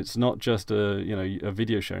engine. It's not just a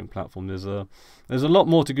video sharing platform. There's a lot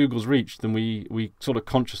more to Google's reach than we sort of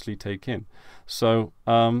consciously take in. So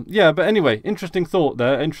yeah, but anyway, interesting thought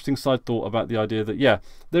there. Interesting side thought about the idea that, yeah,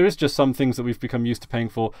 there is just some things that we've become used to paying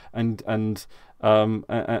for and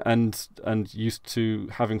used to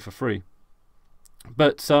having for free.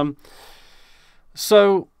 But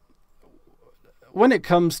so when it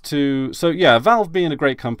comes to, so yeah, Valve being a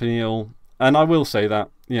great company, and I will say that,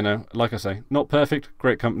 you know, like I say, not perfect,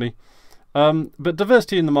 great company, but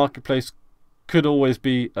diversity in the marketplace could always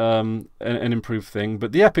be an improved thing.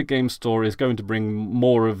 But the Epic Games Store is going to bring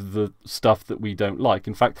more of the stuff that we don't like.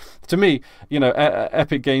 In fact, to me, you know,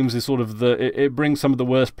 Epic Games is sort of it brings some of the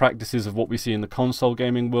worst practices of what we see in the console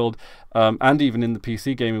gaming world, and even in the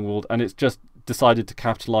PC gaming world, and it's just decided to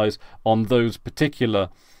capitalize on those particular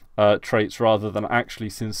traits rather than actually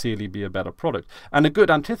sincerely be a better product. And a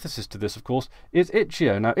good antithesis to this, of course, is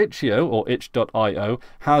Itch.io. Now, Itch.io, or itch.io,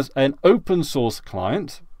 has an open source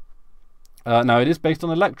client. Now, it is based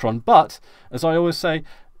on Electron, but as I always say,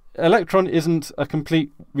 Electron isn't a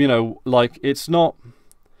complete, you know, like, it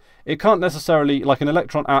can't necessarily, like, an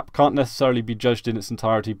Electron app can't necessarily be judged in its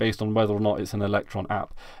entirety based on whether or not it's an Electron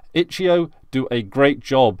app. Itch.io do a great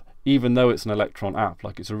job even though it's an Electron app.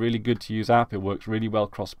 Like, it's a really good to use app, it works really well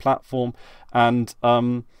cross-platform, and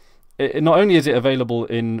not only is it available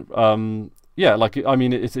in yeah, like, I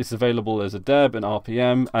mean, it's available as a deb and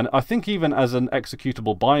RPM, and I think even as an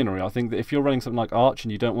executable binary. I think that if you're running something like Arch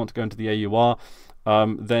and you don't want to go into the AUR,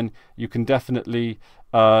 then you can definitely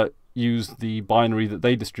use the binary that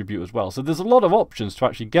they distribute as well. So there's a lot of options to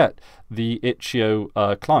actually get the Itch.io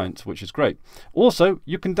client, which is great. Also,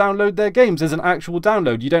 you can download their games. There's an actual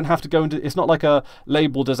download. You don't have to go into, it's not like a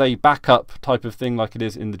labeled as a backup type of thing like it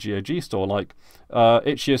is in the GOG store. Like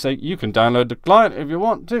Itch.io say you can download the client if you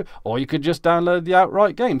want to, or you could just download the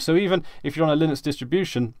outright game. So even if you're on a Linux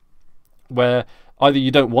distribution where either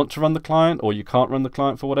you don't want to run the client or you can't run the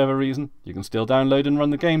client for whatever reason, you can still download and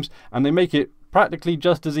run the games, and they make it practically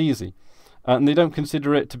just as easy. And they don't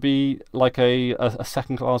consider it to be like a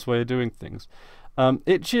second-class way of doing things.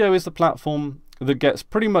 Itch.io is the platform that gets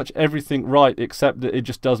pretty much everything right, except that it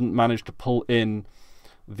just doesn't manage to pull in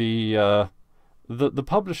the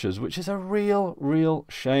publishers, which is a real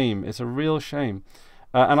shame. It's a real shame.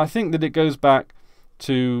 And I think that it goes back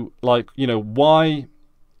to, like, why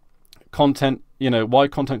content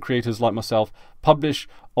creators like myself publish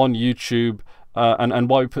on YouTube, and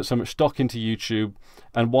why we put so much stock into YouTube,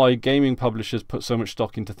 and why gaming publishers put so much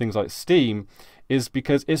stock into things like Steam, is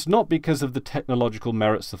because it's not because of the technological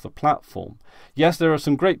merits of the platform. Yes, there are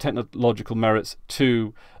some great technological merits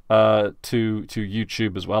to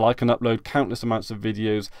YouTube as well. I can upload countless amounts of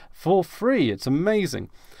videos for free. It's amazing.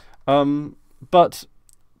 But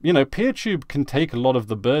PeerTube can take a lot of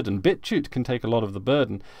the burden. BitChute can take a lot of the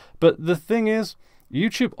burden. But the thing is,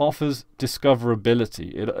 YouTube offers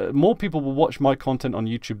discoverability. More people will watch my content on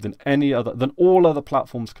YouTube than all other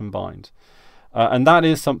platforms combined. And that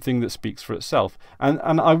is something that speaks for itself. And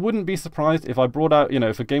I wouldn't be surprised if I brought out,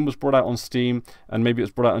 if a game was brought out on Steam, and maybe it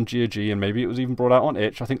was brought out on GOG, and maybe it was even brought out on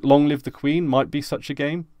Itch. I think Long Live the Queen might be such a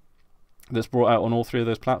game that's brought out on all three of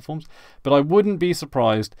those platforms. But I wouldn't be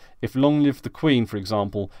surprised if Long Live the Queen, for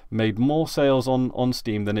example, made more sales on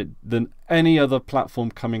Steam than any other platform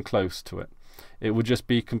coming close to it. It would just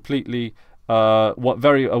be completely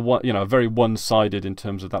very one-sided in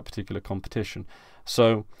terms of that particular competition.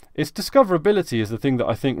 So its discoverability is the thing that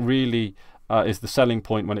I think really is the selling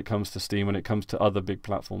point when it comes to Steam, when it comes to other big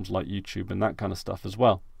platforms like YouTube and that kind of stuff as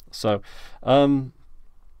well. So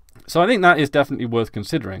so I think that is definitely worth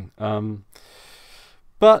considering.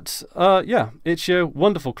 But yeah, Itch.io,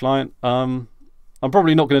 wonderful client. I'm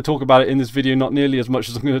probably not going to talk about it in this video, not nearly as much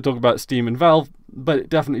as I'm going to talk about Steam and Valve, but it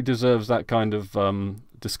definitely deserves that kind of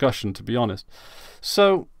discussion, to be honest.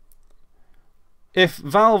 So, if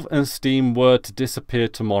Valve and Steam were to disappear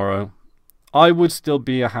tomorrow, I would still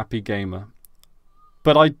be a happy gamer.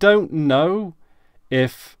 But I don't know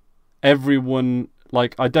if everyone,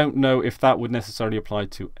 I don't know if that would necessarily apply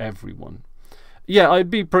to everyone. Yeah, I'd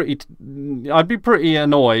be pretty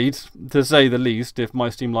annoyed, to say the least, if my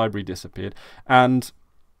Steam library disappeared, and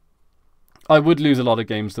I would lose a lot of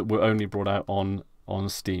games that were only brought out on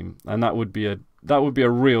Steam, and that would be a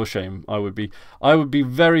real shame. I would be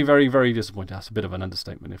very disappointed. That's a bit of an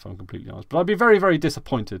understatement, if I'm completely honest, but I'd be very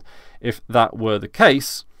disappointed if that were the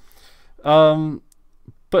case.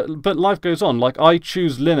 But life goes on. Like, I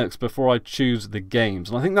choose Linux before I choose the games,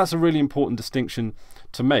 and I think that's a really important distinction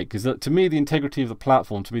to make, is that to me the integrity of the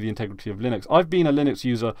platform, to me the integrity of Linux. I've been a Linux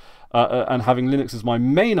user and having Linux as my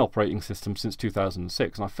main operating system since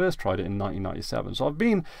 2006, and I first tried it in 1997. So I've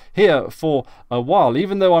been here for a while,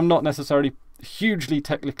 even though I'm not necessarily hugely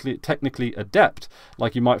technically adept,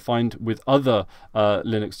 like you might find with other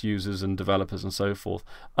Linux users and developers and so forth.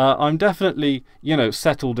 I'm definitely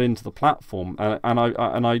settled into the platform, and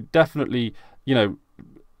I definitely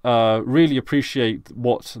really appreciate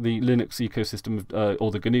what the Linux ecosystem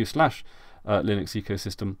or the GNU/Linux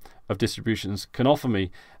ecosystem of distributions can offer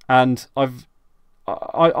me, and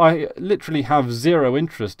I literally have zero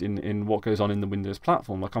interest in what goes on in the Windows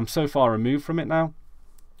platform. Like, I'm so far removed from it now,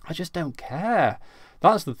 I just don't care.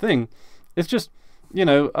 That's the thing. It's just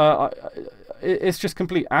it's just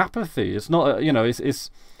complete apathy. It's not it's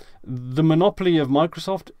the monopoly of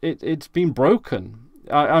Microsoft. It's been broken.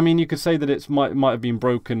 I mean, you could say that it might have been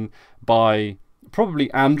broken by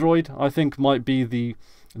probably Android. I think might be the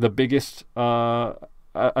biggest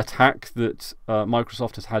attack that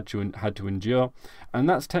Microsoft has had to endure, and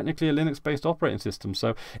that's technically a Linux-based operating system.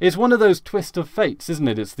 So it's one of those twist of fates, isn't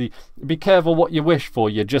it? It's the be careful what you wish for,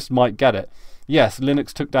 you just might get it. Yes,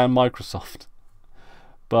 Linux took down Microsoft,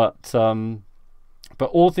 but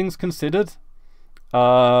all things considered,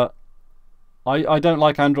 I don't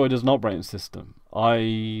like Android as an operating system.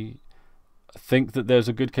 I think that there's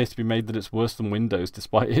a good case to be made that it's worse than Windows,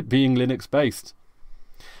 despite it being Linux-based.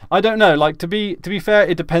 I don't know. Like, to be fair,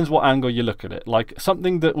 it depends what angle you look at it. Like,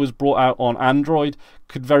 something that was brought out on Android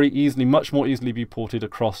could very easily, much more easily, be ported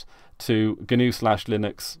across to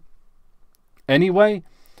GNU/Linux anyway.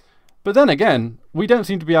 But then again, we don't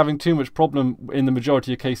seem to be having too much problem in the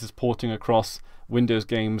majority of cases porting across Windows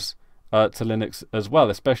games to Linux as well,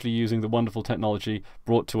 especially using the wonderful technology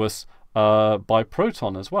brought to us by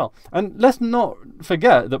Proton as well. And let's not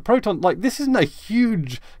forget that Proton, like, this isn't a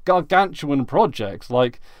huge gargantuan project.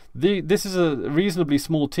 Like, this is a reasonably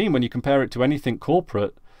small team when you compare it to anything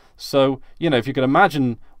corporate. So, you know, if you could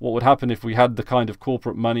imagine what would happen if we had the kind of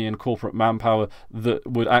corporate money and corporate manpower that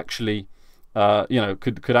would actually, you know,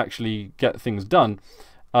 could actually get things done,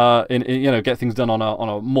 get things done on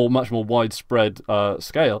a much more widespread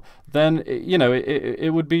scale, then you know it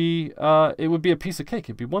would be a piece of cake.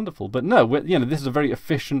 It'd be wonderful. But no, you know, this is a very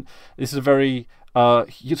efficient, this is a very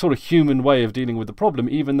sort of human way of dealing with the problem,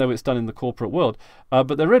 even though it's done in the corporate world.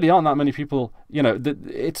 But there really aren't that many people. You know,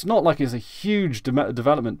 it's not like it's a huge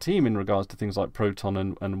development team in regards to things like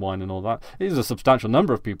Proton and Wine and all that. It is a substantial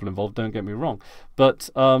number of people involved. Don't get me wrong, but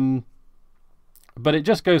it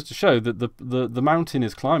just goes to show that the mountain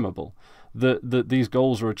is climbable, that these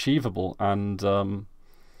goals are achievable, and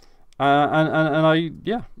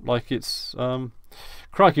it's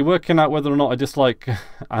crikey, working out whether or not I dislike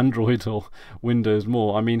Android or Windows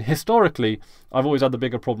more. I mean, historically, I've always had the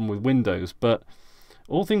bigger problem with Windows, but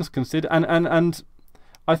all things considered, and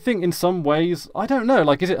I think in some ways, I don't know,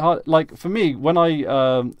 like, is it hard? Like, for me, when my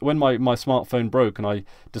smartphone broke and I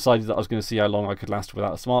decided that I was going to see how long I could last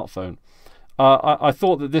without a smartphone, I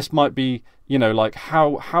thought that this might be, you know, like,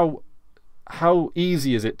 how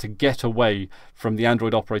easy is it to get away from the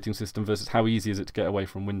Android operating system versus how easy is it to get away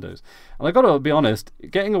from Windows? And I got to be honest,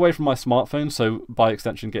 getting away from my smartphone, so by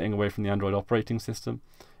extension getting away from the Android operating system,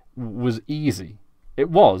 was easy.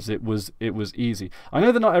 It was easy. I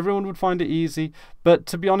know that not everyone would find it easy, but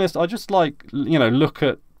to be honest, I just, like, you know, look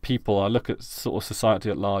at people, I look at sort of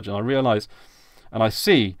society at large, and I realize and I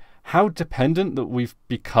see how dependent that we've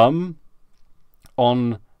become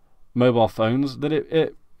on mobile phones,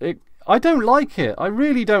 that I don't like it. I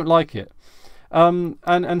really don't like it.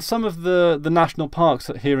 And some of the national parks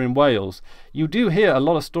here in Wales, you do hear a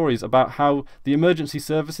lot of stories about how the emergency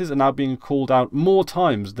services are now being called out more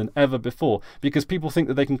times than ever before, because people think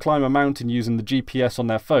that they can climb a mountain using the GPS on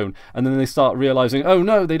their phone, and then they start realizing, oh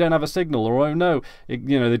no, they don't have a signal, or oh no,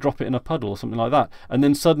 they drop it in a puddle or something like that, and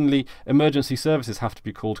then suddenly emergency services have to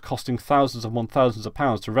be called, costing thousands upon thousands of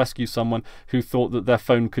pounds to rescue someone who thought that their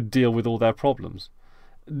phone could deal with all their problems.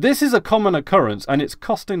 This is a common occurrence, and it's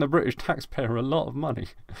costing the British taxpayer a lot of money.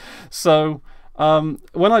 So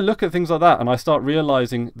when I look at things like that and I start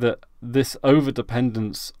realizing that this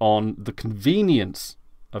over-dependence on the convenience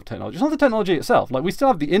of technology, it's not the technology itself. Like, we still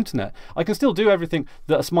have the internet. I can still do everything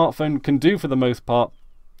that a smartphone can do for the most part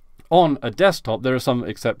on a desktop. There are some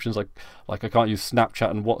exceptions, like I can't use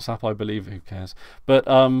Snapchat and WhatsApp, I believe. Who cares? But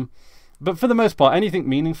for the most part, anything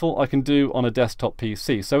meaningful I can do on a desktop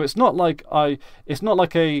PC. So it's not like a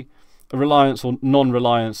reliance or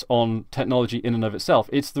non-reliance on technology in and of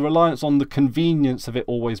itself. It's the reliance on the convenience of it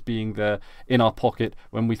always being there in our pocket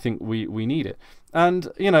when we think we need it. And,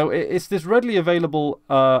 you know, it's this readily available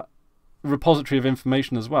repository of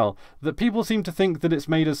information as well, that people seem to think that it's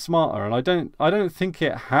made us smarter, and I don't think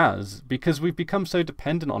it has, because we've become so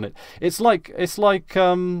dependent on it. It's like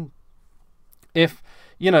if,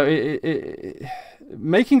 you know,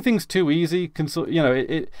 making things too easy can, you know,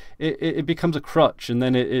 it becomes a crutch, and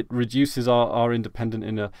then it reduces our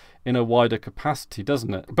independence in a wider capacity,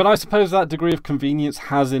 doesn't it? But I suppose that degree of convenience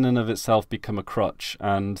has in and of itself become a crutch,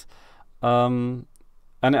 and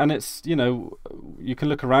it's, you know, you can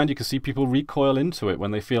look around, you can see people recoil into it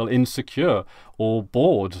when they feel insecure or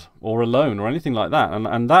bored or alone or anything like that,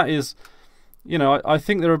 and that is, you know, I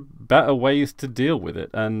think there are better ways to deal with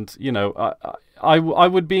it. And, you know, I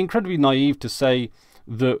would be incredibly naive to say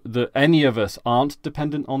that any of us aren't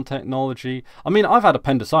dependent on technology. I mean, I've had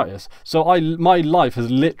appendicitis, so my life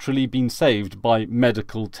has literally been saved by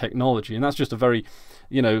medical technology, and that's just a very,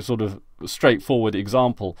 you know, sort of straightforward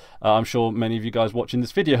example. I'm sure many of you guys watching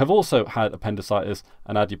this video have also had appendicitis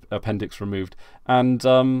and had your appendix removed, and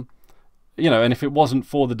you know, and if it wasn't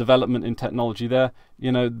for the development in technology there,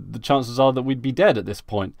 you know, the chances are that we'd be dead at this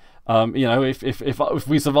point. You know, if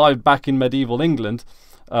we survived back in medieval England,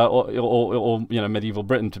 or you know, medieval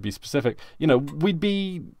Britain to be specific, you know,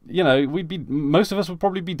 most of us would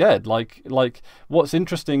probably be dead. Like what's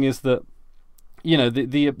interesting is that, you know,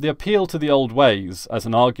 the appeal to the old ways as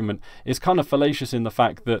an argument is kind of fallacious in the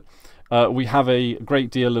fact that we have a great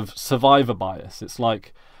deal of survivor bias. It's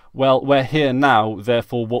like, well, we're here now,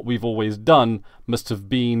 therefore what we've always done must have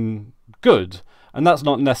been good. And that's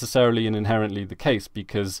not necessarily and inherently the case,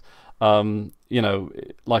 because you know,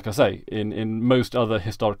 like I say, in most other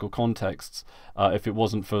historical contexts, if it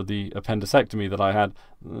wasn't for the appendicectomy that I had,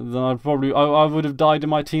 then I would have died in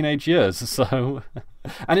my teenage years. So,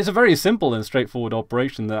 and it's a very simple and straightforward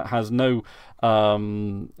operation that has no,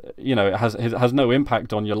 you know, it has no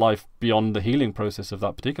impact on your life beyond the healing process of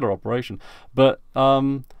that particular operation. But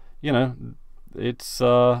you know, it's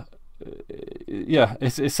yeah,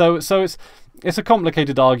 it's a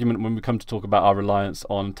complicated argument when we come to talk about our reliance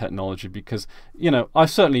on technology, because, you know, I'm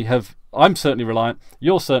certainly reliant,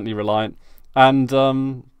 you're certainly reliant, and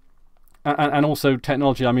also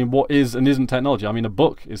technology. I mean, what is and isn't technology? I mean, a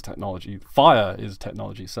book is technology, fire is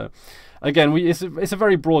technology. So again, it's a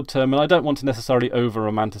very broad term, and I don't want to necessarily over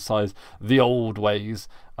romanticize the old ways,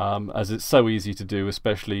 as it's so easy to do,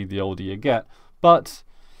 especially the older you get. But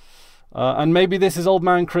and maybe this is old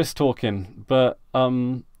man Chris talking, but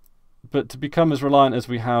to become as reliant as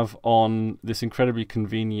we have on this incredibly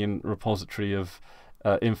convenient repository of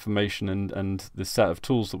information and this set of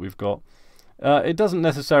tools that we've got, it doesn't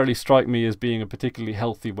necessarily strike me as being a particularly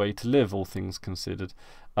healthy way to live, all things considered.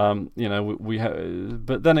 You know,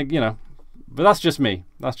 but then, you know, but that's just me.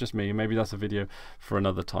 That's just me. Maybe that's a video for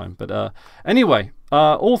another time. But anyway,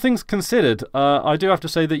 all things considered, I do have to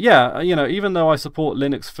say that, yeah, you know, even though I support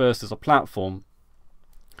Linux first as a platform,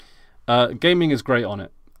 gaming is great on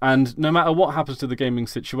it. And no matter what happens to the gaming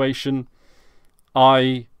situation,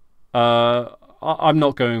 I'm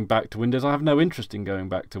not going back to Windows. I have no interest in going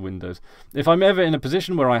back to Windows. If I'm ever in a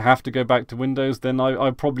position where I have to go back to Windows, then I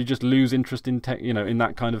probably just lose interest in you know, in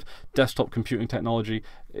that kind of desktop computing technology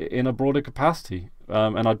in a broader capacity.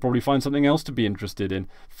 And I'd probably find something else to be interested in,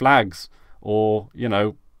 flags, or, you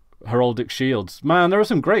know, heraldic shields. Man, there are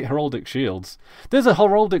some great heraldic shields. There's a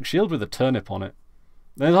heraldic shield with a turnip on it.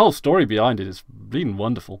 There's a whole story behind it. It's bleeding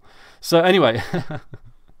wonderful. So anyway,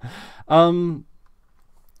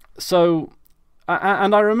 so.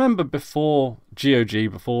 And I remember before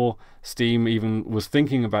GOG, before Steam even was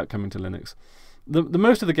thinking about coming to Linux, the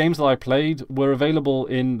most of the games that I played were available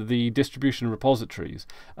in the distribution repositories.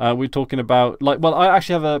 We're talking about, like, well, I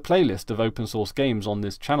actually have a playlist of open source games on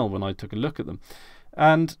this channel when I took a look at them,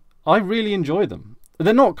 and I really enjoy them.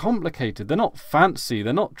 They're not complicated, they're not fancy,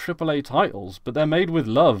 they're not AAA titles, but they're made with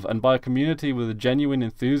love and by a community with a genuine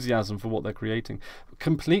enthusiasm for what they're creating.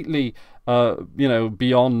 Completely, you know,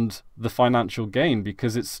 beyond the financial gain,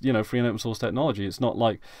 because it's, you know, free and open source technology. It's not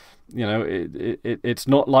like, you know, it's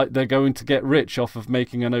not like they're going to get rich off of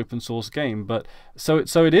making an open source game. But so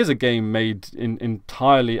it is a game made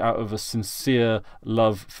entirely out of a sincere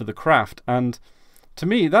love for the craft. And to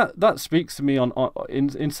me, that speaks to me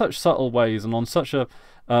in such subtle ways and on such a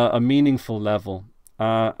meaningful level.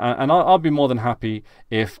 And I'll be more than happy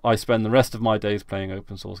if I spend the rest of my days playing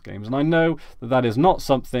open source games. And I know that is not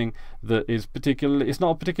something that is particularly, it's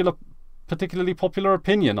not a particularly popular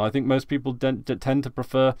opinion. I think most people tend to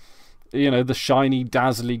prefer, you know, the shiny,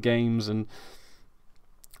 dazzly games and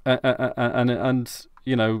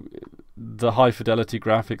you know, the high fidelity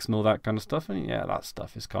graphics and all that kind of stuff. And yeah, that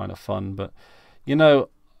stuff is kind of fun, but, you know,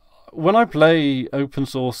 when I play open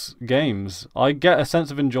source games, I get a sense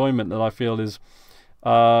of enjoyment that I feel is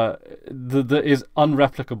that is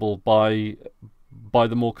unreplicable by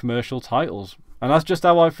the more commercial titles, and that's just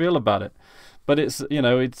how I feel about it. But it's, you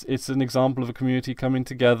know, it's an example of a community coming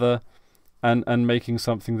together and making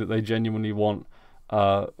something that they genuinely want,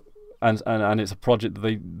 and it's a project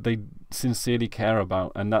that they sincerely care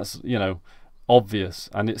about, and that's, you know, obvious,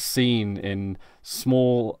 and it's seen in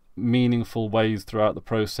small meaningful ways throughout the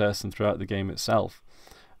process and throughout the game itself.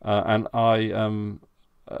 And I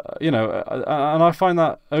you know, and I find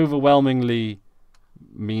that overwhelmingly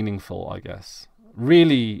meaningful, I guess.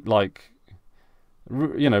 Really, like,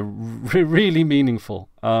 you know, really meaningful.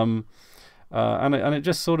 And it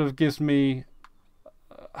just sort of gives me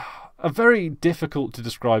a very difficult to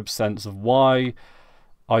describe sense of why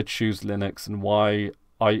I choose Linux and why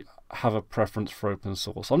I have a preference for open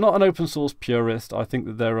source. I'm not an open source purist. I think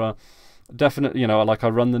that there are definitely, you know, like I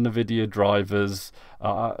run the NVIDIA drivers.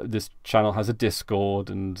 This channel has a Discord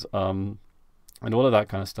and all of that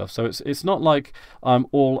kind of stuff. So it's not like I'm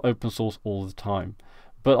all open source all the time.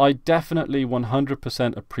 But I definitely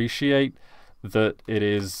 100% appreciate that it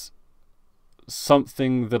is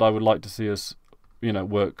something that I would like to see us, you know,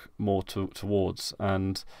 work more towards,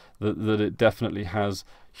 and that it definitely has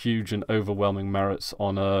huge and overwhelming merits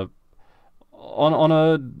on a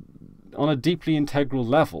deeply integral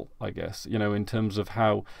level, I guess, you know, in terms of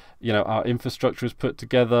how, you know, our infrastructure is put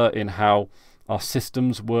together, in how our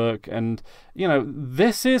systems work, and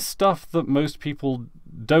this is stuff that most people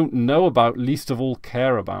don't know about, least of all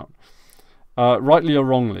care about, rightly or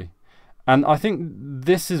wrongly. And I think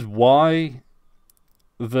this is why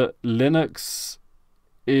that Linux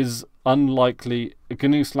is unlikely.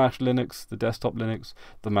 GNU/Linux, the desktop Linux,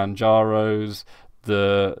 the Manjaros,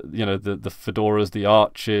 the Fedoras, the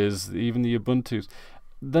Arches, even the Ubuntus,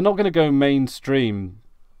 they're not going to go mainstream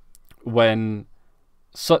when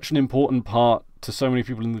such an important part to so many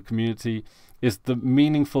people in the community is the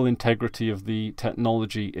meaningful integrity of the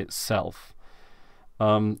technology itself.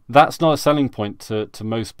 That's not a selling point to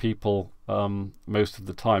most people most of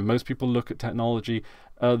the time. Most people look at technology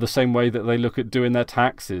the same way that they look at doing their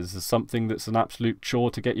taxes, as something that's an absolute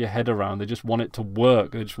chore to get your head around. They just want it to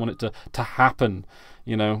work. They just want it to happen,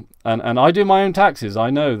 And I do my own taxes. I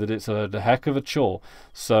know that it's a heck of a chore.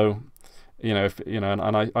 So, I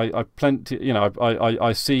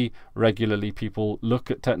see regularly people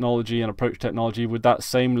look at technology and approach technology with that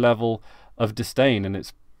same level of disdain, and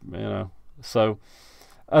it's, so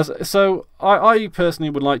I personally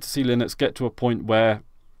would like to see Linux get to a point where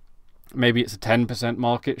maybe it's a 10%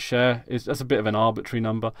 market share. That's a bit of an arbitrary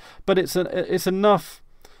number, but it's enough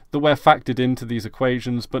that we're factored into these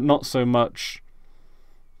equations, but not so much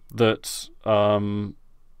that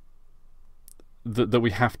that we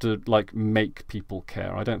have to make people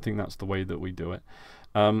care. I don't think that's the way that we do it.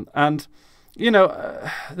 And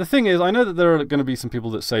the thing is, I know that there are going to be some people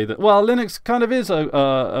that say that, well, Linux kind of is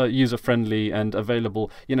a user-friendly and available,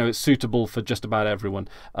 it's suitable for just about everyone.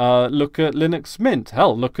 Look at Linux Mint.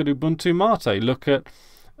 Hell, look at Ubuntu Mate.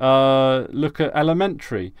 Look at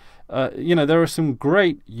Elementary. There are some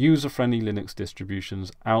great user-friendly Linux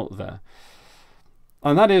distributions out there.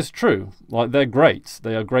 And that is true. They're great.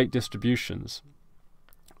 They are great distributions.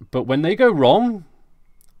 But when they go wrong,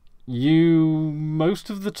 you most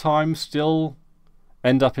of the time still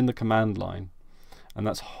end up in the command line, and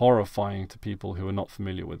that's horrifying to people who are not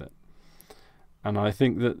familiar with it. And I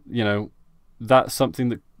think that that's something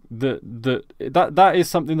that is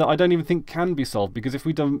something that I don't even think can be solved, because if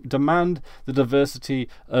we demand the diversity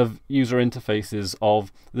of user interfaces,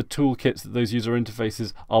 of the toolkits that those user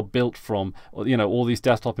interfaces are built from, all these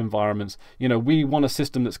desktop environments, we want a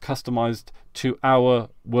system that's customized to our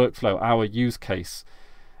workflow, our use case.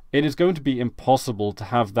 It is going to be impossible to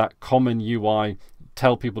have that common UI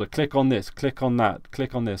tell people to click on this, click on that,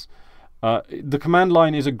 click on this. The command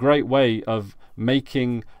line is a great way of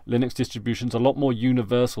making Linux distributions a lot more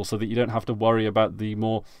universal, so that you don't have to worry about the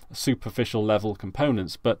more superficial level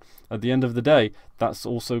components. But at the end of the day, that's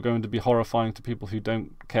also going to be horrifying to people who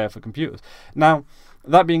don't care for computers. Now,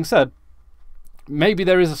 that being said, maybe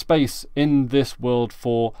there is a space in this world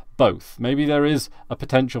for both. Maybe there is a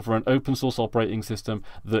potential for an open source operating system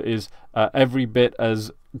that is every bit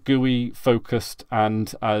as GUI focused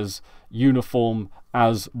and as uniform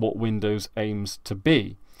as what Windows aims to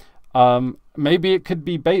be. Maybe it could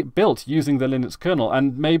be built using the Linux kernel,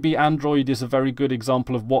 and maybe Android is a very good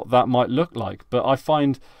example of what that might look like. But I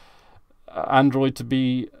find Android to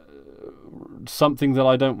be something that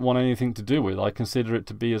I don't want anything to do with. I consider it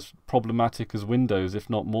to be as problematic as Windows, if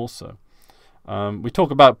not more so. We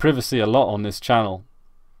talk about privacy a lot on this channel,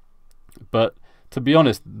 but to be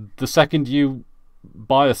honest, the second you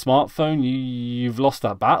buy a smartphone, you've lost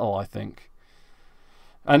that battle, I think.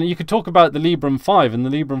 And you could talk about the Librem 5, and the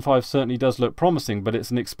Librem 5 certainly does look promising, but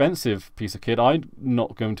it's an expensive piece of kit. I'm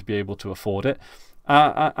not going to be able to afford it.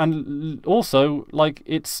 And also,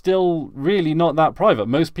 it's still really not that private.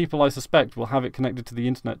 Most people, I suspect, will have it connected to the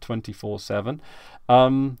internet 24/7.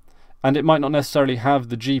 And it might not necessarily have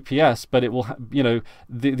the GPS, but it will,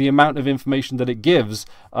 the amount of information that it gives,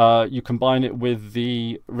 you combine it with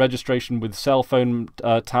the registration with cell phone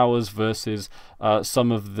towers versus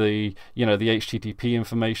some of the, the HTTP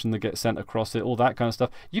information that gets sent across it, all that kind of stuff.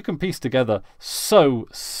 You can piece together so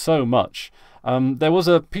much. There was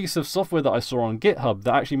a piece of software that I saw on GitHub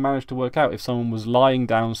that actually managed to work out if someone was lying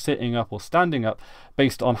down, sitting up, or standing up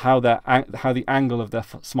based on how the angle of their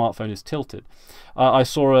smartphone is tilted. I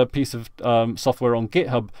saw a piece of software on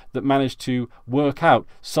GitHub that managed to work out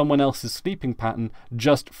someone else's sleeping pattern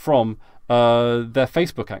just from their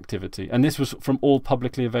Facebook activity, and this was from all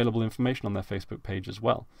publicly available information on their Facebook page as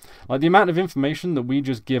well. The amount of information that we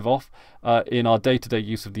just give off in our day-to-day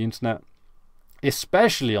use of the internet,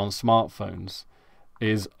 especially on smartphones,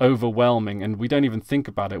 is overwhelming, and we don't even think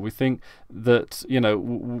about it. We think that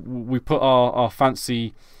we put our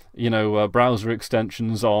fancy browser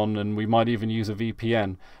extensions on, and we might even use a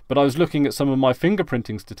VPN. But I was looking at some of my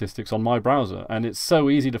fingerprinting statistics on my browser, and it's so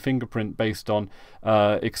easy to fingerprint based on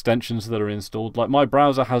extensions that are installed. My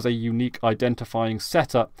browser has a unique identifying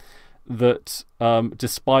setup that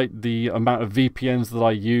despite the amount of VPNs that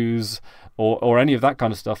I use or any of that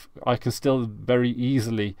kind of stuff, I can still very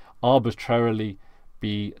easily, arbitrarily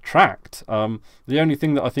be tracked. The only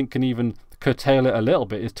thing that I think can even curtail it a little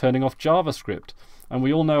bit is turning off JavaScript. And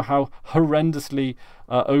we all know how horrendously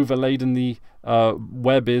overladen the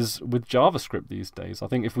web is with JavaScript these days. I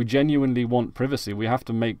think if we genuinely want privacy, we have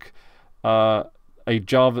to make a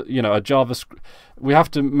JavaScript. We have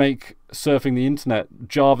to make surfing the internet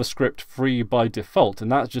JavaScript free by default,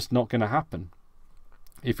 and that's just not going to happen.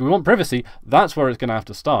 If we want privacy, that's where it's going to have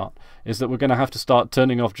to start. Is that we're going to have to start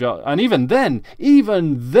turning off Java, and even then,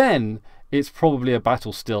 it's probably a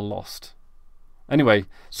battle still lost. Anyway,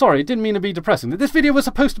 sorry, didn't mean to be depressing. This video was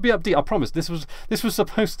supposed to be upbeat. I promise. This was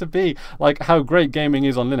supposed to be like how great gaming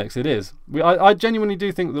is on Linux. It is. I genuinely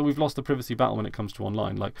do think that we've lost the privacy battle when it comes to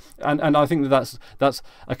online. Like, and I think that that's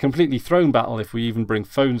a completely thrown battle if we even bring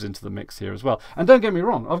phones into the mix here as well. And don't get me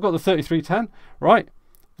wrong, I've got the 3310, right?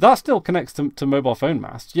 That still connects to mobile phone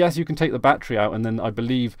masts. Yes, you can take the battery out, and then I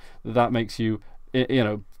believe that makes you,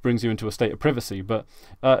 brings you into a state of privacy. But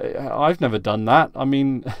I've never done that. I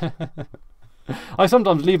mean. I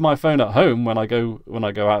sometimes leave my phone at home when I go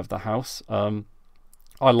out of the house.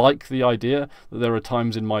 I like the idea that there are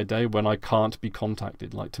times in my day when I can't be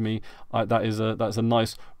contacted. Like, to me, that's a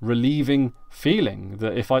nice relieving feeling.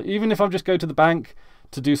 That even if I just go to the bank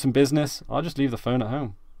to do some business, I'll just leave the phone at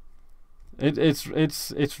home. It's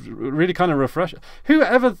really kind of refreshing.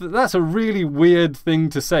 That's a really weird thing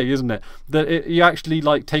to say, isn't it? That you actually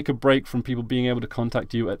like take a break from people being able to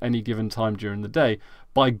contact you at any given time during the day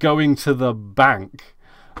by going to the bank.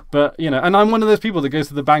 But and I'm one of those people that goes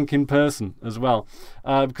to the bank in person as well,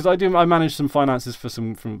 because I manage some finances for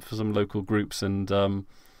some local groups, and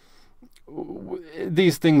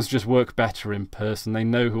these things just work better in person. They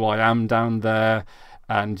know who I am down there.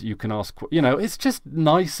 And you can ask, it's just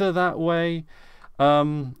nicer that way.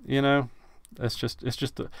 It's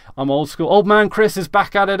just I'm old school. Old man Chris is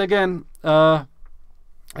back at it again.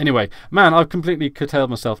 Anyway, man, I've completely curtailed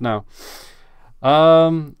myself now.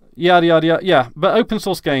 Yada yada yada. Yeah, but open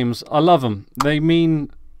source games, I love them. They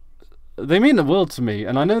mean the world to me.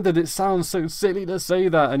 And I know that it sounds so silly to say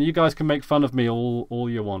that, and you guys can make fun of me all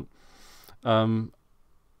you want.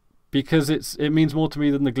 Because it means more to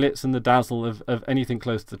me than the glitz and the dazzle of anything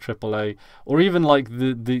close to AAA, or even like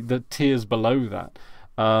the tiers below that.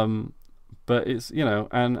 But it's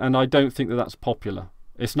and I don't think that that's popular.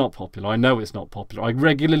 It's not popular. I know it's not popular. I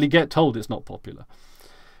regularly get told it's not popular.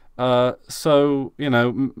 So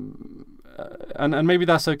and maybe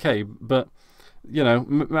that's okay. But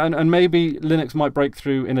and maybe Linux might break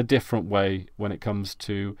through in a different way when it comes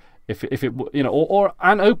to if it or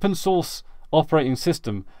an open source operating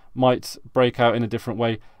system might break out in a different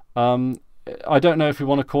way. I don't know if we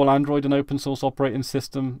want to call Android an open source operating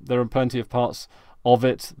system. There are plenty of parts of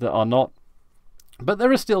it that are not. But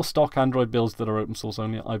there are still stock Android builds that are open source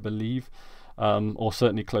only, I believe, or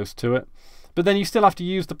certainly close to it. But then you still have to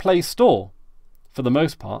use the Play Store for the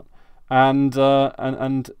most part. And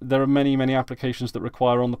there are many applications that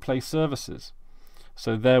require on the Play services.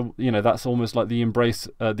 So there, that's almost like the embrace,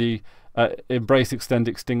 extend,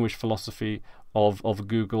 extinguish philosophy of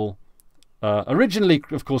Google, originally,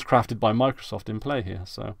 of course, crafted by Microsoft in play here.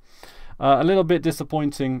 So a little bit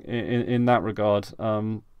disappointing in that regard.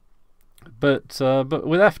 But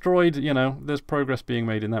with F-Droid, there's progress being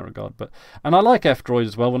made in that regard. And I like F-Droid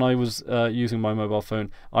as well. When I was using my mobile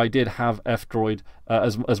phone, I did have F-Droid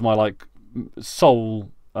as my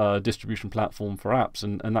sole distribution platform for apps,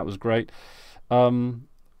 and that was great.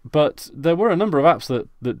 But there were a number of apps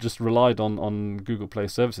that just relied on Google Play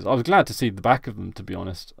services. I was glad to see the back of them, to be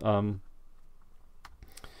honest.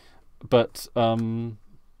 But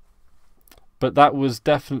that was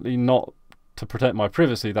definitely not to protect my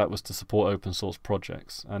privacy. That was to support open source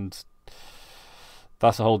projects, and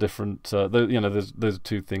that's a whole different. Those are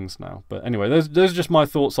two things now. But anyway, those are just my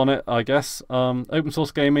thoughts on it, I guess. Open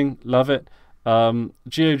source gaming, love it.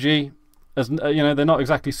 GOG. They're not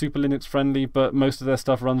exactly super Linux friendly, but most of their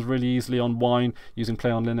stuff runs really easily on Wine using Play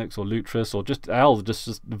on Linux or Lutris or just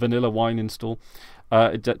just vanilla Wine install.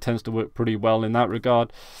 It tends to work pretty well in that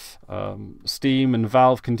regard. Steam and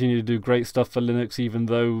Valve continue to do great stuff for Linux, even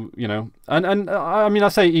though and I mean, I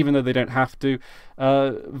say even though they don't have to.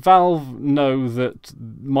 Valve know that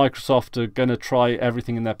Microsoft are going to try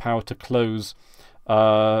everything in their power to close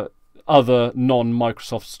other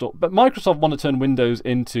non-Microsoft store, but Microsoft want to turn Windows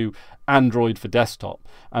into Android for desktop,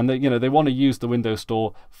 and they want to use the Windows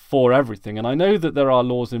Store for everything. And I know that there are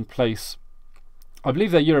laws in place, I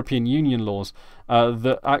believe they're European Union laws,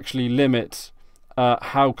 that actually limit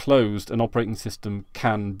how closed an operating system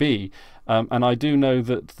can be. And I do know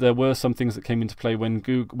that there were some things that came into play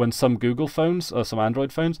when some Google phones, some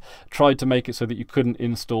Android phones, tried to make it so that you couldn't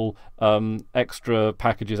install extra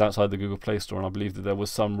packages outside the Google Play Store, and I believe that there was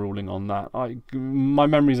some ruling on that. My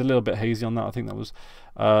memory is a little bit hazy on that. I think that was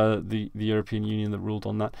the European Union that ruled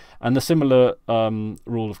on that. And the similar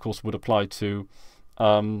rule, of course, would apply to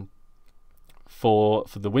for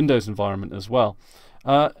the Windows environment as well.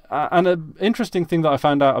 And an interesting thing that I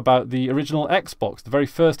found out about the original Xbox, the very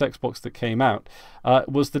first Xbox that came out,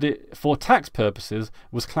 was that it, for tax purposes,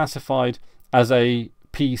 was classified as a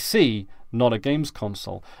PC, not a games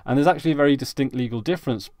console. And there's actually a very distinct legal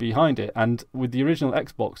difference behind it. And with the original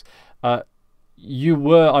Xbox, you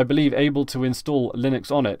were, I believe, able to install Linux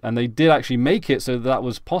on it. And they did actually make it so that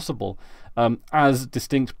was possible as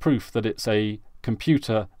distinct proof that it's a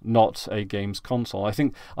computer, not a games console.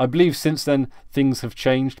 I believe since then things have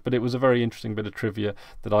changed, but it was a very interesting bit of trivia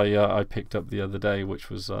that I picked up the other day, which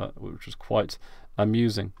was quite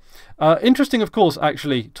amusing. Interesting, of course,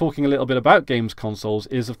 actually talking a little bit about games consoles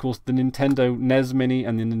is, of course, the Nintendo NES Mini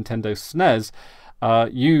and the Nintendo SNES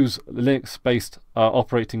use Linux-based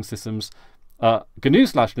operating systems.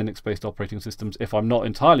 GNU/Linux-based operating systems, if I'm not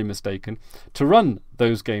entirely mistaken, to run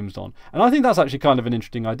those games on. And I think that's actually kind of an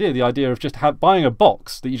interesting idea, the idea of just buying a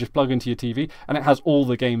box that you just plug into your TV and it has all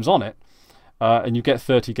the games on it, and you get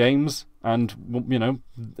 30 games, and you know,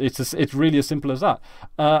 it's really as simple as that.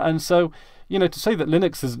 And so, you know, to say that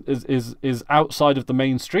Linux is outside of the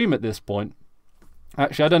mainstream at this point.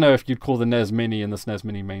 Actually, I don't know if you'd call the NES Mini and the SNES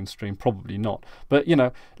Mini mainstream. Probably not. But you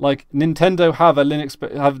know, like Nintendo have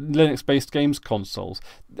Linux-based games consoles.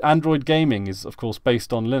 Android gaming is, of course,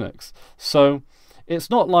 based on Linux. So it's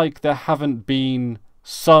not like there haven't been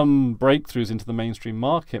some breakthroughs into the mainstream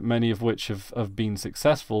market, many of which have been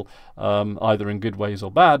successful, either in good ways or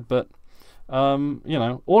bad. But you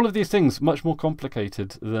know, all of these things much more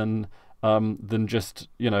complicated than just,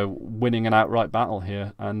 you know, winning an outright battle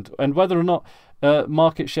here, and whether or not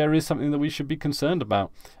market share is something that we should be concerned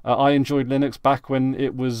about. I enjoyed Linux back when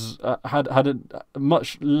it was had a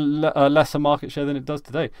much lesser market share than it does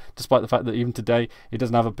today, despite the fact that even today it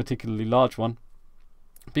doesn't have a particularly large one,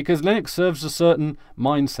 because Linux serves a certain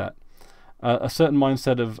mindset,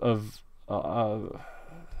 of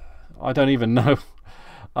I don't even know.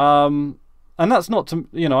 And that's not to,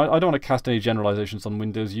 you know, I don't want to cast any generalizations on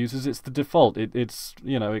Windows users. It's the default. It's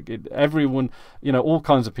you know, everyone, you know, all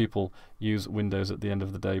kinds of people use Windows at the end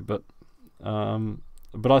of the day. But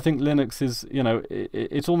I think Linux is, you know,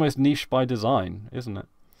 it's almost niche by design, isn't it?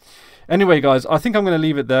 Anyway, guys, I think I'm going to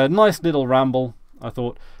leave it there. Nice little ramble, I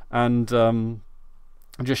thought, and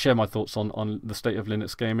just share my thoughts on the state of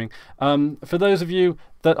Linux gaming. For those of you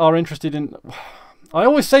that are interested in, I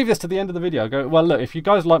always save this to the end of the video. I go, well, look, if you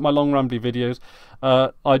guys like my long rambly videos,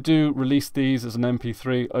 I do release these as an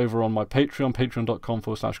MP3 over on my Patreon,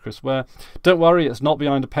 patreon.com/Chris Ware. Don't worry, it's not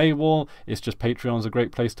behind a paywall. It's just Patreon's a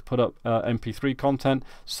great place to put up MP3 content.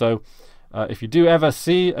 So if you do ever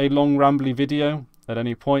see a long rambly video at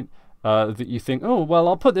any point that you think, oh, well,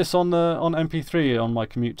 I'll put this on MP3 on my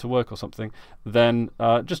commute to work or something, then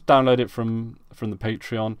just download it from the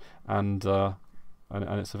Patreon, and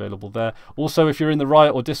it's available there. Also, if you're in the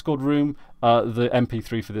Riot or Discord room, the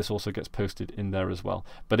MP3 for this also gets posted in there as well.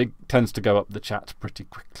 But it tends to go up the chat pretty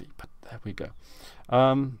quickly. But there we go.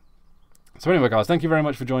 So anyway, guys, thank you very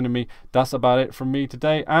much for joining me. That's about it from me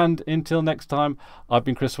today. And until next time, I've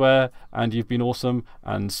been Chris Ware, and you've been awesome.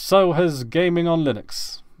 And so has gaming on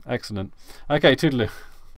Linux. Excellent. Okay, toodaloo.